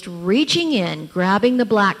 I'm just reaching in, grabbing the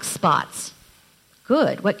black spots.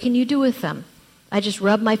 Good. What can you do with them? I just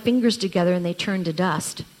rub my fingers together and they turn to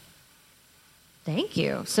dust. Thank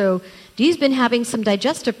you. So Dee's been having some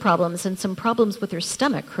digestive problems and some problems with her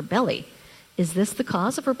stomach, her belly. Is this the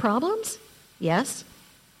cause of her problems? Yes.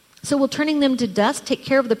 So will turning them to dust take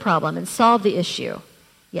care of the problem and solve the issue?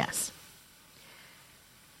 Yes.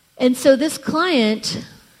 And so this client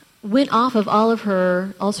went off of all of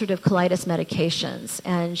her ulcerative colitis medications,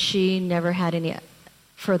 and she never had any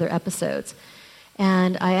further episodes.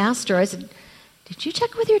 And I asked her, I said, did you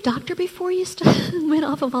check with your doctor before you went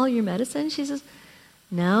off of all your medicine? She says,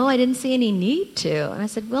 no, I didn't see any need to. And I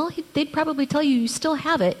said, well, they'd probably tell you still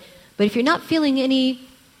have it, but if you're not feeling any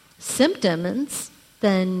symptoms,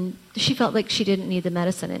 then she felt like she didn't need the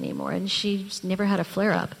medicine anymore, and she just never had a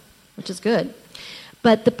flare-up, which is good.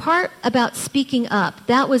 But the part about speaking up,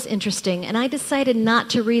 that was interesting, and I decided not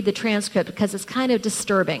to read the transcript because it's kind of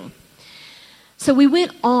disturbing. So we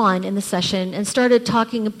went on in the session and started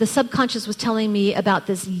talking. The subconscious was telling me about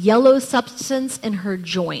this yellow substance in her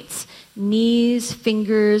joints, knees,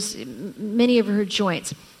 fingers, many of her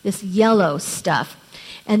joints, this yellow stuff.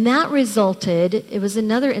 And that resulted, it was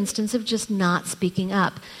another instance of just not speaking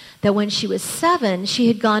up, that when she was 7, she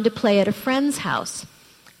had gone to play at a friend's house,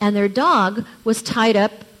 and their dog was tied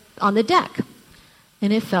up on the deck,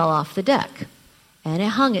 and it fell off the deck, and it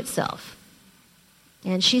hung itself.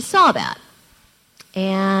 And she saw that.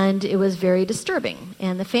 And it was very disturbing.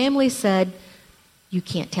 And the family said, you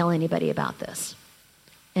can't tell anybody about this.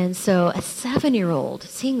 And so a 7-year-old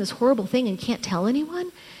seeing this horrible thing and can't tell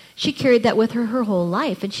anyone, she carried that with her whole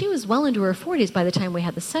life. And she was well into her 40s by the time we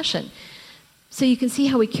had the session. So you can see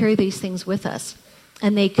how we carry these things with us.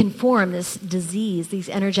 And they can form this disease, these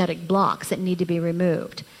energetic blocks that need to be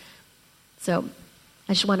removed. So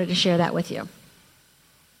I just wanted to share that with you.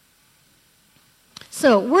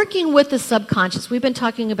 So, working with the subconscious, we've been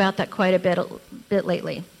talking about that quite a bit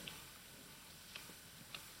lately.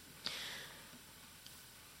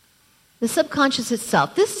 The subconscious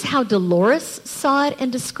itself, this is how Dolores saw it and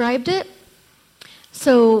described it.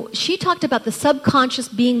 So, she talked about the subconscious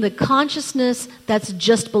being the consciousness that's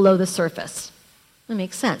just below the surface. That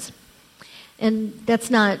makes sense. And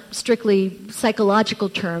that's not strictly psychological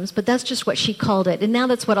terms, but that's just what she called it. And now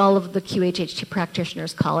that's what all of the QHHT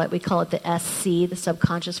practitioners call it. We call it the SC, the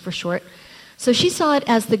subconscious for short. So she saw it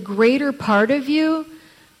as the greater part of you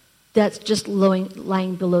that's just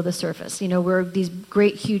lying below the surface. You know, we're these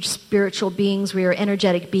great, huge spiritual beings. We are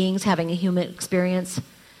energetic beings having a human experience.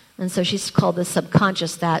 And so she's called the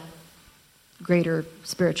subconscious that greater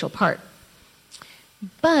spiritual part.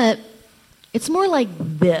 But it's more like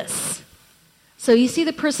this. So you see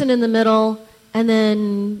the person in the middle, and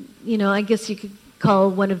then, you know, I guess you could call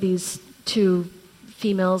one of these two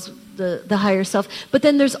females the higher self. But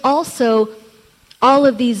then there's also all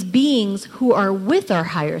of these beings who are with our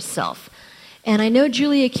higher self. And I know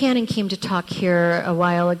Julia Cannon came to talk here a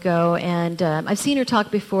while ago, and I've seen her talk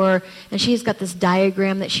before, and she's got this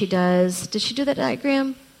diagram that she does. Did she do that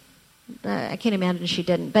diagram? I can't imagine she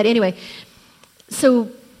didn't. But anyway, so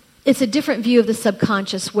it's a different view of the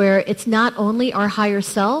subconscious where it's not only our higher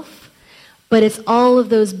self, but it's all of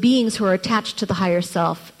those beings who are attached to the higher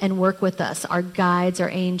self and work with us, our guides,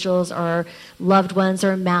 our angels, our loved ones,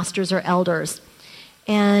 our masters, our elders,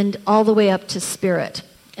 and all the way up to spirit.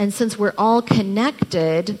 And since we're all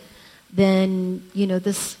connected, then, you know,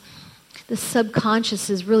 this the subconscious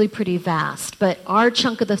is really pretty vast, but our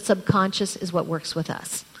chunk of the subconscious is what works with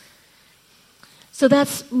us. So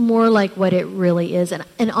that's more like what it really is.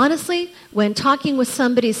 And honestly, when talking with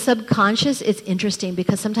somebody's subconscious, it's interesting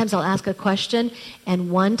because sometimes I'll ask a question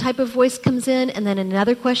and one type of voice comes in, and then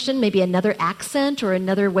another question, maybe another accent or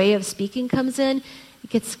another way of speaking comes in.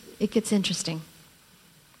 It gets interesting.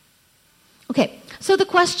 Okay, so the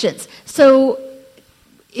questions. So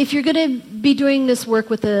if you're going to be doing this work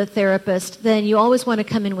with a therapist, then you always want to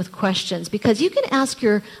come in with questions because you can ask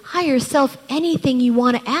your higher self anything you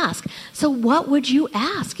want to ask. So what would you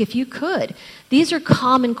ask if you could? These are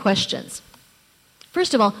common questions.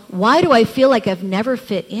 First of all, why do I feel like I've never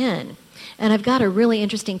fit in? And I've got a really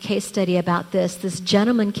interesting case study about this. This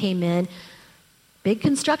gentleman came in, big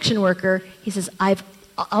construction worker. He says, I've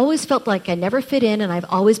always felt like I never fit in and I've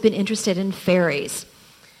always been interested in fairies.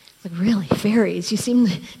 Like, really, fairies? You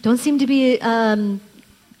don't seem to be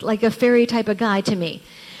like a fairy type of guy to me.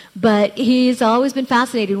 But he's always been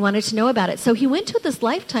fascinated and wanted to know about it. So he went to this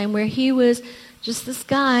lifetime where he was just this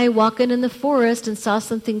guy walking in the forest and saw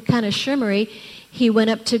something kind of shimmery. He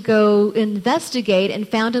went up to go investigate and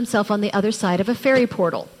found himself on the other side of a fairy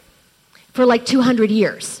portal for like 200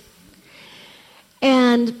 years.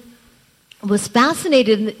 And was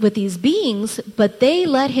fascinated with these beings, but they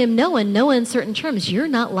let him know in no uncertain terms, you're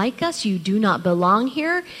not like us, you do not belong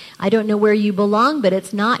here. I don't know where you belong, but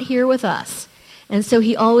it's not here with us. And so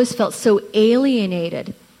he always felt so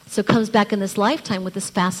alienated. So comes back in this lifetime with this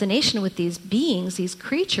fascination with these beings, these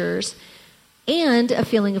creatures, and a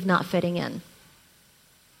feeling of not fitting in.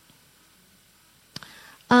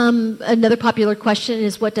 Another popular question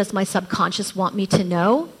is, what does my subconscious want me to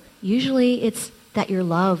know? Usually it's that you're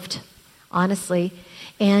loved, honestly,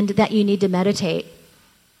 and that you need to meditate.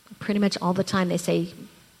 Pretty much all the time they say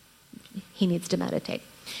he needs to meditate.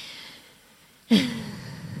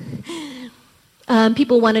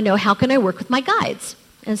 People want to know, how can I work with my guides?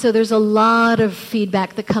 And so there's a lot of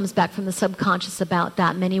feedback that comes back from the subconscious about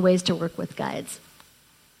that, many ways to work with guides.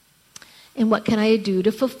 And what can I do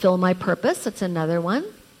to fulfill my purpose? That's another one.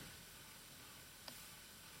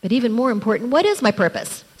 But even more important, what is my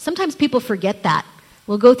purpose? Sometimes people forget that.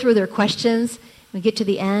 We'll go through their questions, we get to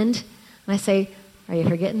the end, and I say, are you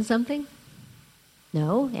forgetting something?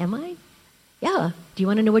 No, am I? Yeah. Do you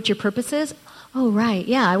want to know what your purpose is? Oh, right.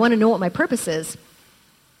 Yeah, I want to know what my purpose is.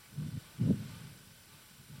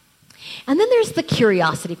 And then there's the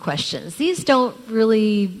curiosity questions. These don't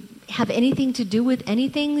really have anything to do with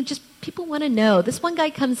anything, just people want to know. This one guy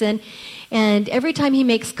comes in, and every time he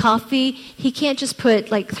makes coffee, he can't just put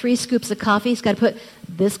like 3 scoops of coffee. He's got to put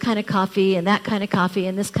this kind of coffee and that kind of coffee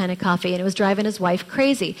and this kind of coffee, and it was driving his wife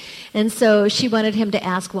crazy. And so she wanted him to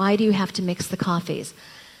ask, why do you have to mix the coffees?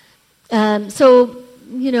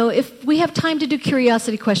 If we have time to do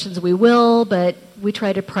curiosity questions, we will, but we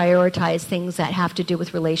try to prioritize things that have to do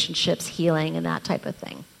with relationships, healing, and that type of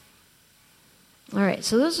thing. All right,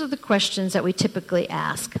 so those are the questions that we typically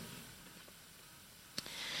ask.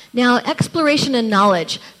 Now, exploration and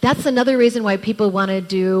knowledge, that's another reason why people want to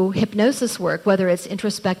do hypnosis work, whether it's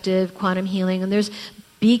introspective, quantum healing, and there's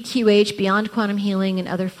BQH, Beyond Quantum Healing, and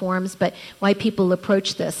other forms, but why people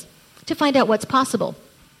approach this, to find out what's possible.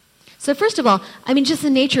 So first of all, just the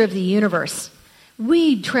nature of the universe.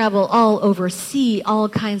 We travel all over, see all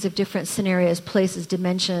kinds of different scenarios, places,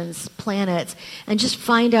 dimensions, planets, and just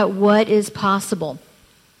find out what is possible.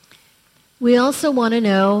 We also want to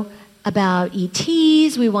know about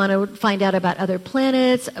ETs. We want to find out about other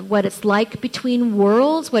planets, what it's like between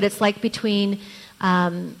worlds, what it's like between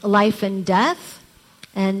life and death.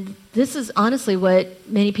 And this is honestly what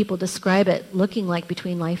many people describe it looking like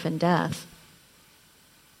between life and death.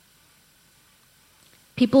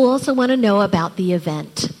 People also want to know about the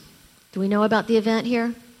event. Do we know about the event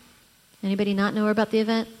here? Anybody not know about the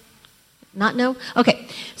event? Not know? Okay.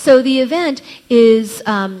 So the event is,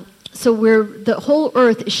 the whole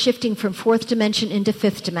Earth is shifting from 4th dimension into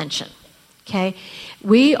 5th dimension. Okay?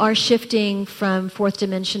 We are shifting from 4th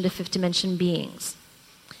dimension to 5th dimension beings.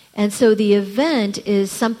 And so the event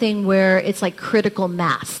is something where it's like critical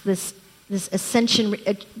mass. This ascension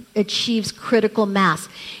achieves critical mass,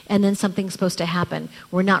 and then something's supposed to happen.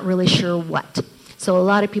 We're not really sure what. So a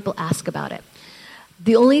lot of people ask about it.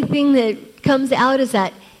 The only thing that comes out is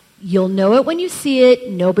that you'll know it when you see it.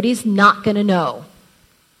 Nobody's not going to know.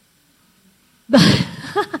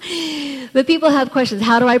 But people have questions.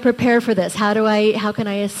 How do I prepare for this? How can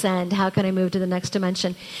I ascend? How can I move to the next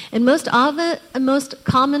dimension? And most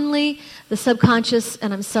commonly, the subconscious,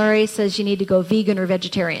 and I'm sorry, says you need to go vegan or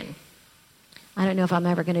vegetarian. I don't know if I'm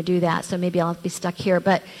ever going to do that, so maybe I'll be stuck here.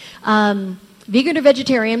 But vegan or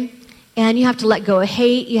vegetarian, And you have to let go of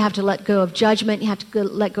hate, you have to let go of judgment, you have to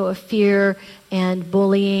let go of fear and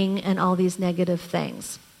bullying and all these negative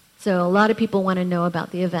things. So a lot of people want to know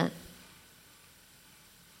about the event.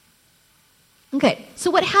 Okay,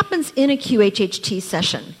 so what happens in a QHHT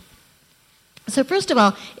session? So first of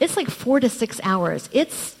all, it's like 4 to 6 hours.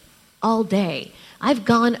 It's all day. I've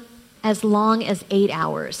gone as long as 8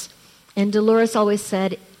 hours. And Dolores always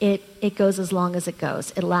said, it goes as long as it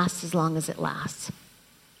goes. It lasts as long as it lasts.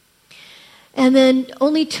 And then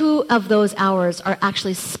only 2 of those hours are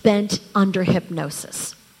actually spent under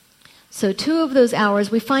hypnosis. So 2 of those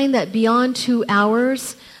hours, we find that beyond 2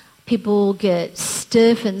 hours, people get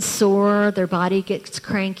stiff and sore, their body gets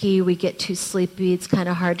cranky, we get too sleepy, it's kind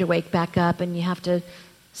of hard to wake back up, and you have to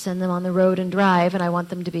send them on the road and drive, and I want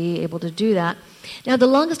them to be able to do that. Now, the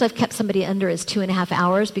longest I've kept somebody under is 2.5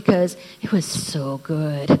 hours because it was so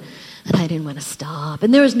good, and I didn't want to stop.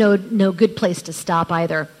 And there was no good place to stop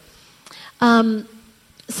either.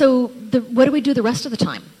 So what do we do the rest of the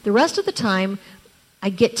time? The rest of the time, I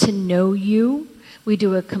get to know you. We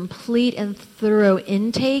do a complete and thorough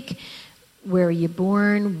intake. Where were you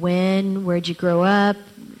born? When? Where'd you grow up?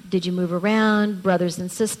 Did you move around? Brothers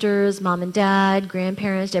and sisters, mom and dad,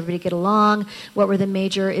 grandparents, did everybody get along? What were the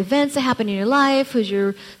major events that happened in your life? Who's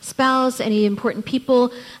your spouse? Any important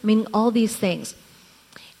people? I mean, all these things.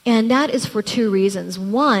 And that is for 2 reasons.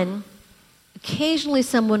 One, occasionally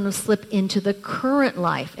someone will slip into the current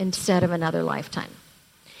life instead of another lifetime.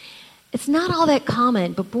 It's not all that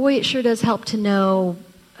common, but boy, it sure does help to know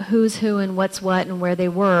who's who and what's what and where they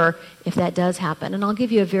were if that does happen. And I'll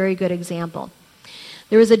give you a very good example.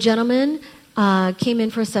 There was a gentleman, came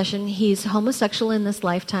in for a session. He's homosexual in this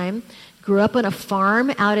lifetime, grew up on a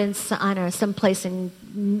farm out in some place in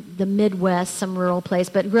the Midwest, some rural place,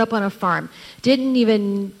 but grew up on a farm. Didn't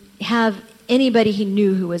even have anybody he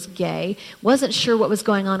knew who was gay, wasn't sure what was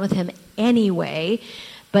going on with him anyway,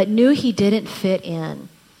 but knew he didn't fit in.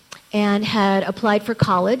 And had applied for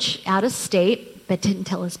college out of state, but didn't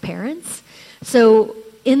tell his parents. So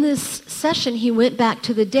in this session, he went back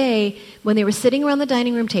to the day when they were sitting around the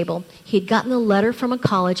dining room table. He'd gotten a letter from a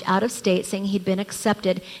college out of state saying he'd been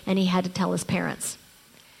accepted, and he had to tell his parents.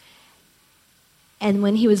 And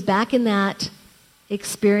when he was back in that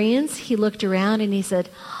experience, he looked around and he said,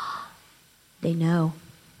 they know.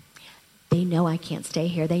 They know I can't stay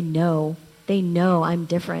here. They know I'm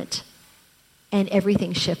different. And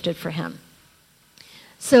everything shifted for him.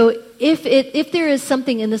 So if there is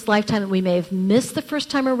something in this lifetime that we may have missed the first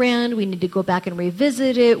time around, we need to go back and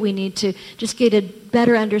revisit it. We need to just get a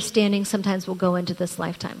better understanding. Sometimes we'll go into this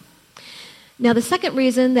lifetime. Now, the second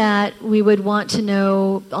reason that we would want to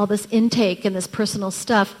know all this intake and this personal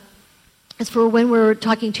stuff is for when we're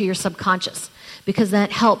talking to your subconscious, because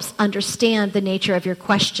that helps understand the nature of your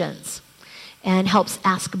questions and helps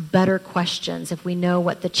ask better questions if we know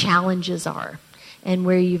what the challenges are and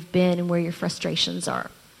where you've been and where your frustrations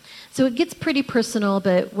are. So it gets pretty personal,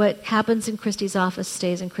 but what happens in Christy's office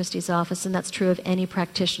stays in Christy's office, and that's true of any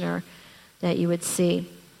practitioner that you would see.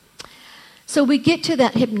 So we get to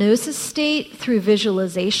that hypnosis state through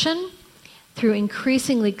visualization, through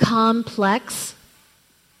increasingly complex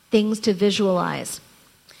things to visualize.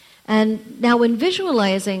 And now when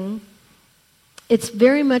visualizing, it's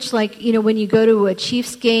very much like, when you go to a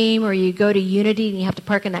Chiefs game or you go to Unity and you have to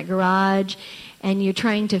park in that garage and you're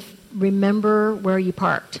trying to remember where you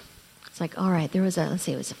parked. It's like, all right, there was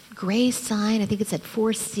it was a gray sign. I think it said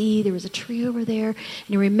 4C. There was a tree over there. And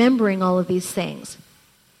you're remembering all of these things.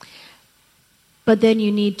 But then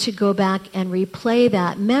you need to go back and replay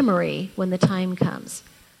that memory when the time comes.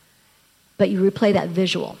 But you replay that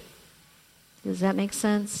visual. Does that make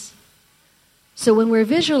sense? So when we're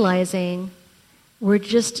visualizing, we're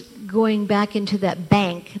just going back into that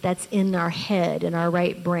bank that's in our head, in our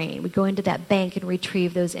right brain. We go into that bank and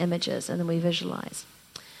retrieve those images, and then we visualize.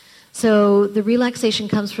 So the relaxation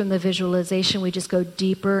comes from the visualization. We just go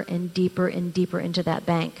deeper and deeper and deeper into that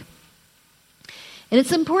bank. And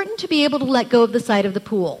it's important to be able to let go of the side of the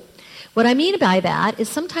pool. What I mean by that is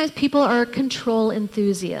sometimes people are control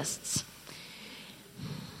enthusiasts.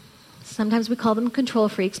 Sometimes we call them control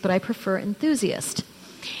freaks, but I prefer enthusiast.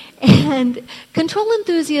 And control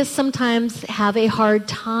enthusiasts sometimes have a hard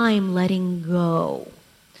time letting go.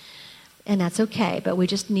 And that's okay, but we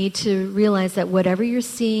just need to realize that whatever you're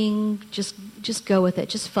seeing, just go with it,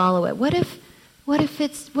 just follow it. What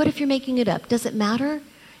if you're making it up? Does it matter?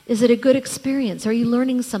 Is it a good experience? Are you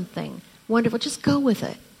learning something? Wonderful, just go with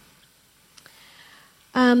it.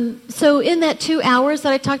 So in that 2 hours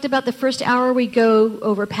that I talked about, the first hour we go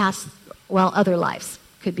over past, other lives.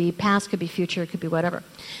 Could be past, could be future, could be whatever.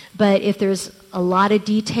 But if there's a lot of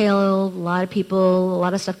detail, a lot of people, a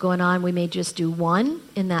lot of stuff going on, we may just do one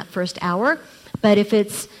in that first hour. But if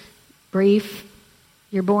it's brief,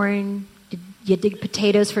 you're born, you dig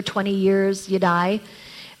potatoes for 20 years, you die,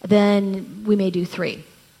 then we may do 3.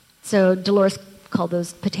 So Dolores called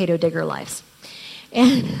those potato digger lives.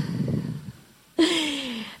 And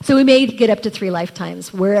so we may get up to 3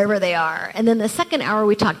 lifetimes, wherever they are. And then the second hour,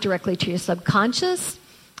 we talk directly to your subconscious.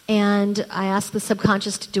 And I ask the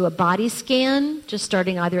subconscious to do a body scan, just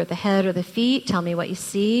starting either at the head or the feet. Tell me what you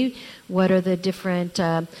see. What are the different,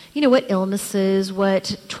 what illnesses,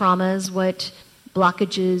 what traumas, what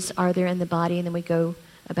blockages are there in the body? And then we go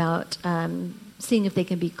about seeing if they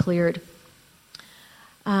can be cleared.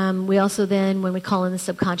 We also then, when we call in the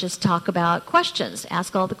subconscious, talk about questions,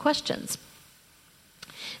 ask all the questions.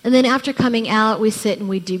 And then after coming out, we sit and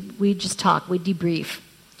we just talk, we debrief.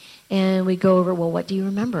 And we go over, well, what do you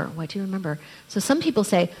remember? What do you remember? So some people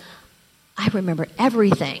say, I remember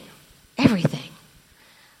everything. Everything.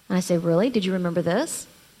 And I say, really? Did you remember this?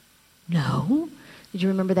 No. Did you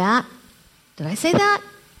remember that? Did I say that?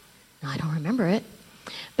 No, I don't remember it.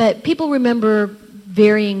 But people remember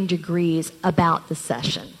varying degrees about the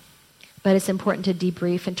session. But it's important to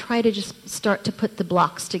debrief and try to just start to put the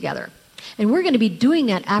blocks together. And we're going to be doing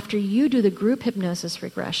that after you do the group hypnosis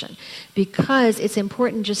regression, because it's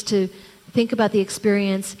important just to think about the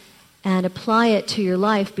experience and apply it to your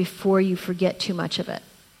life before you forget too much of it.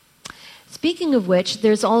 Speaking of which,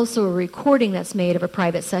 there's also a recording that's made of a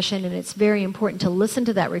private session, and it's very important to listen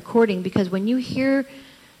to that recording, because when you hear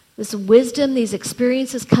this wisdom, these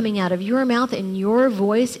experiences coming out of your mouth and your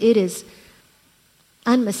voice, it is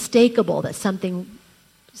unmistakable that something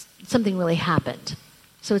really happened.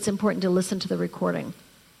 So it's important to listen to the recording.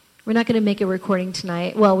 We're not going to make a recording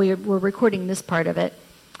tonight. Well, we're recording this part of it,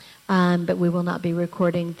 but we will not be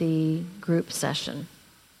recording the group session.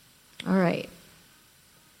 All right.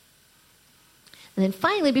 And then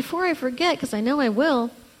finally, before I forget, because I know I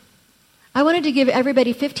will, I wanted to give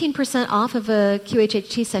everybody 15% off of a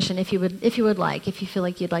QHHT session if you would like, if you feel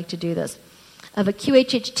like you'd like to do this, of a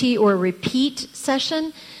QHHT or a repeat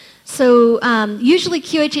session. So usually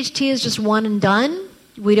QHHT is just one and done.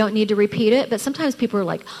 We don't need to repeat it, but sometimes people are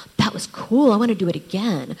like, that was cool, I want to do it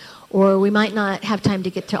again. Or we might not have time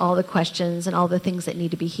to get to all the questions and all the things that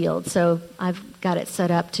need to be healed. So I've got it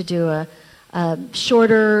set up to do a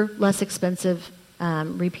shorter, less expensive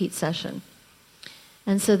repeat session.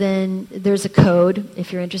 And so then there's a code.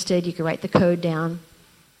 If you're interested, you can write the code down.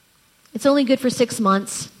 It's only good for 6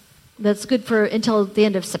 months. That's good for until the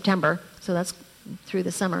end of September, so that's through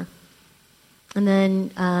the summer. And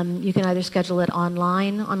then you can either schedule it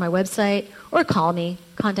online on my website or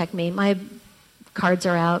contact me. My cards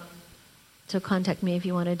are out, so contact me if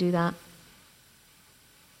you want to do that.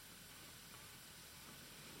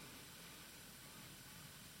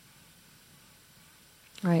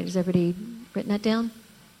 All right, has everybody written that down?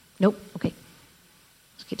 Nope, okay.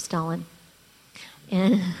 Just keep stalling.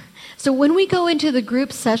 And so when we go into the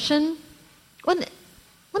group session, let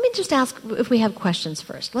me just ask if we have questions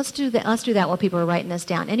first. Let's do that while people are writing this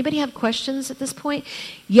down. Anybody have questions at this point?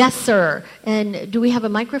 Yes, sir. And do we have a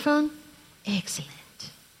microphone?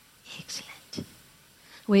 Excellent. Excellent.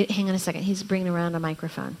 Wait, hang on a second. He's bringing around a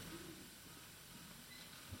microphone.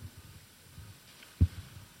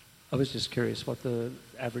 I was just curious what the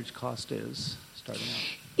average cost is starting out.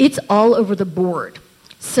 It's all over the board.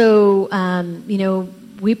 So,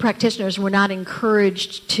 we practitioners, we're not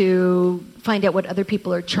encouraged to find out what other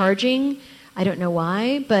people are charging. I don't know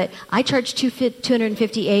why, but I charge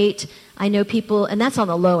 $258. I know people, and that's on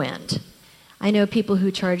the low end. I know people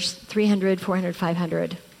who charge $300, $400,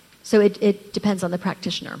 $500. So it depends on the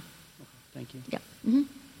practitioner. Okay, thank you. Yeah. Mm-hmm.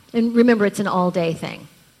 And remember, it's an all-day thing.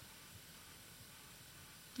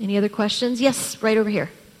 Any other questions? Yes, right over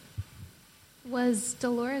here. Was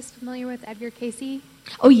Dolores familiar with Edgar Casey?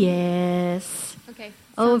 Oh, yes. Okay.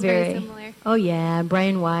 Sounds very similar. Oh, yeah.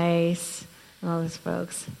 Brian Weiss and all those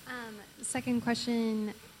folks. Second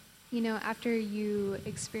question, after you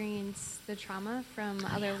experience the trauma from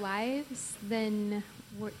other lives, then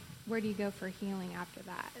where do you go for healing after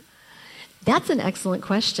that? That's an excellent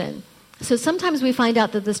question. So sometimes we find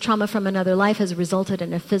out that this trauma from another life has resulted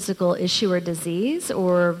in a physical issue or disease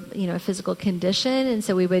or, a physical condition. And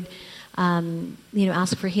so we would,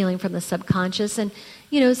 ask for healing from the subconscious. And,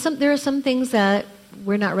 there are some things that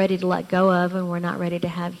we're not ready to let go of and we're not ready to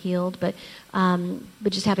have healed. But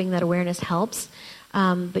just having that awareness helps.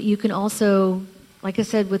 But you can also, like I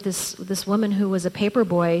said, with this woman who was a paper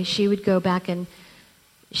boy, she would go back and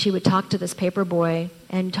she would talk to this paper boy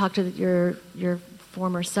and talk to your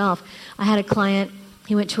former self. I had a client,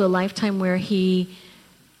 He went to a lifetime where the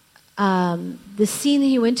scene that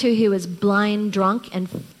he went to, he was blind drunk and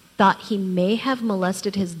thought he may have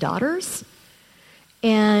molested his daughters,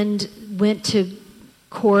 and went to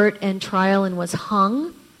court and trial and was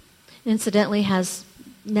hung. Incidentally, has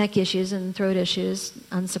neck issues and throat issues,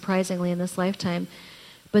 unsurprisingly, in this lifetime.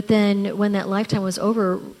 But then when that lifetime was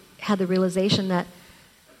over, had the realization that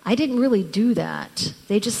I didn't really do that.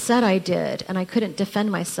 They just said I did, and I couldn't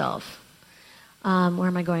defend myself. Where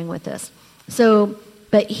am I going with this?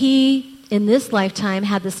 But he, in this lifetime,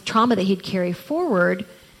 had this trauma that he'd carry forward,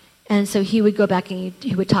 and so he would go back and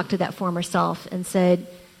he would talk to that former self and said,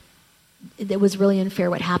 it was really unfair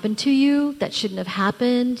what happened to you. That shouldn't have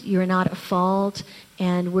happened. You're not at fault,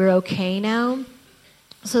 and we're okay now.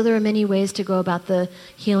 So there are many ways to go about the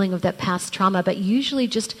healing of that past trauma, but usually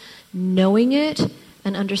just knowing it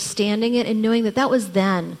and understanding it and knowing that that was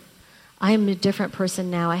then. I am a different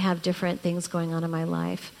person now. I have different things going on in my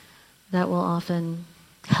life. That will often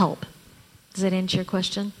help. Does that answer your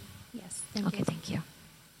question? Yes, thank you. Okay, thank you.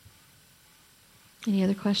 Any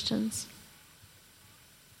other questions?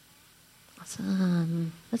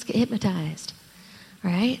 Awesome. Let's get hypnotized.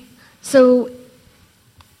 All right? So,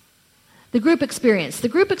 the group experience. The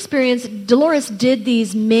group experience, Dolores did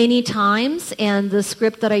these many times, and the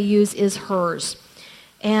script that I use is hers.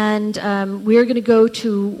 And we're going to go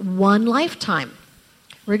to one lifetime.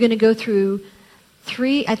 We're going to go through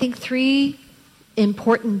three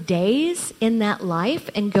important days in that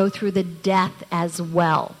life and go through the death as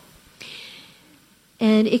well.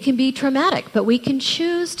 And it can be traumatic, but we can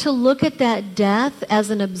choose to look at that death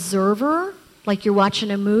as an observer, like you're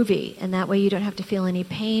watching a movie, and that way you don't have to feel any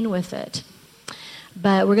pain with it.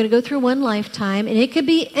 But we're going to go through one lifetime, and it could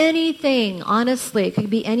be anything, honestly. It could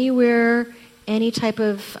be anywhere, any type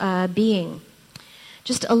of being.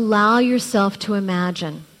 Just allow yourself to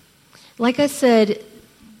imagine. Like I said,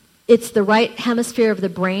 it's the right hemisphere of the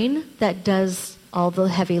brain that does all the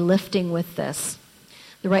heavy lifting with this.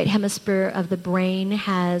 The right hemisphere of the brain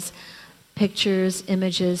has pictures,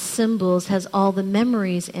 images, symbols, has all the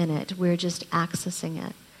memories in it. We're just accessing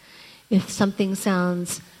it. If something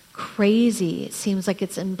sounds crazy, it seems like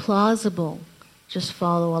it's implausible, just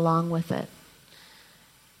follow along with it.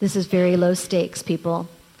 This is very low stakes, people.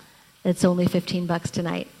 It's only $15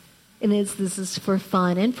 tonight. And this is for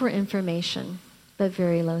fun and for information, but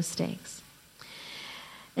very low stakes.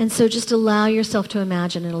 And so just allow yourself to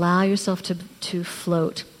imagine and allow yourself to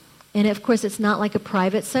float. And of course, it's not like a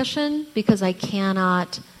private session because I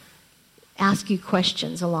cannot ask you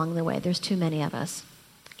questions along the way. There's too many of us.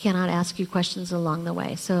 Cannot ask you questions along the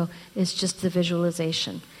way. So it's just the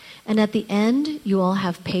visualization. And at the end, you all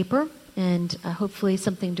have paper and hopefully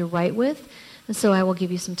something to write with. And so I will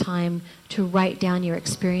give you some time to write down your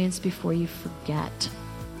experience before you forget.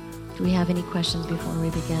 Do we have any questions before we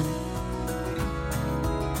begin?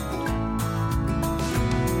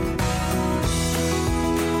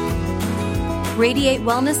 Radiate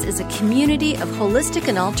Wellness is a community of holistic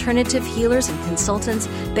and alternative healers and consultants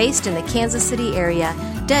based in the Kansas City area,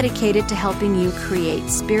 dedicated to helping you create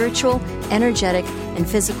spiritual, energetic, and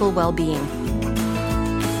physical well-being.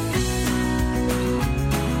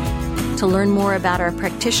 To learn more about our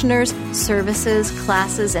practitioners, services,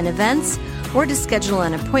 classes, and events, or to schedule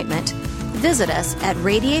an appointment, visit us at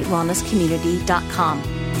radiatewellnesscommunity.com.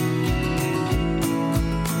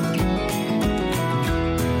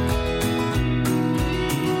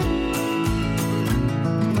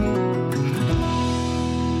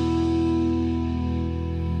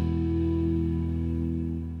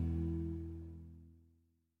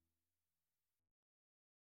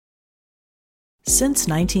 Since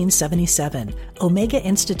 1977, Omega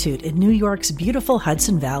Institute in New York's beautiful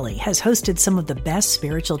Hudson Valley has hosted some of the best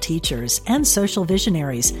spiritual teachers and social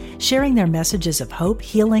visionaries sharing their messages of hope,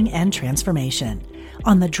 healing, and transformation.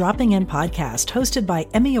 On the Dropping In podcast, hosted by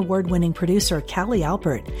Emmy Award-winning producer Callie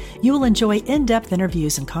Alpert, you will enjoy in-depth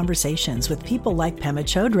interviews and conversations with people like Pema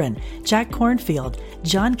Chodron, Jack Kornfield,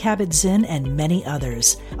 John Kabat-Zinn, and many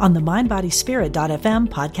others on the MindBodySpirit.fm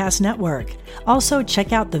podcast network. Also,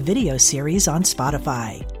 check out the video series on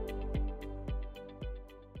Spotify.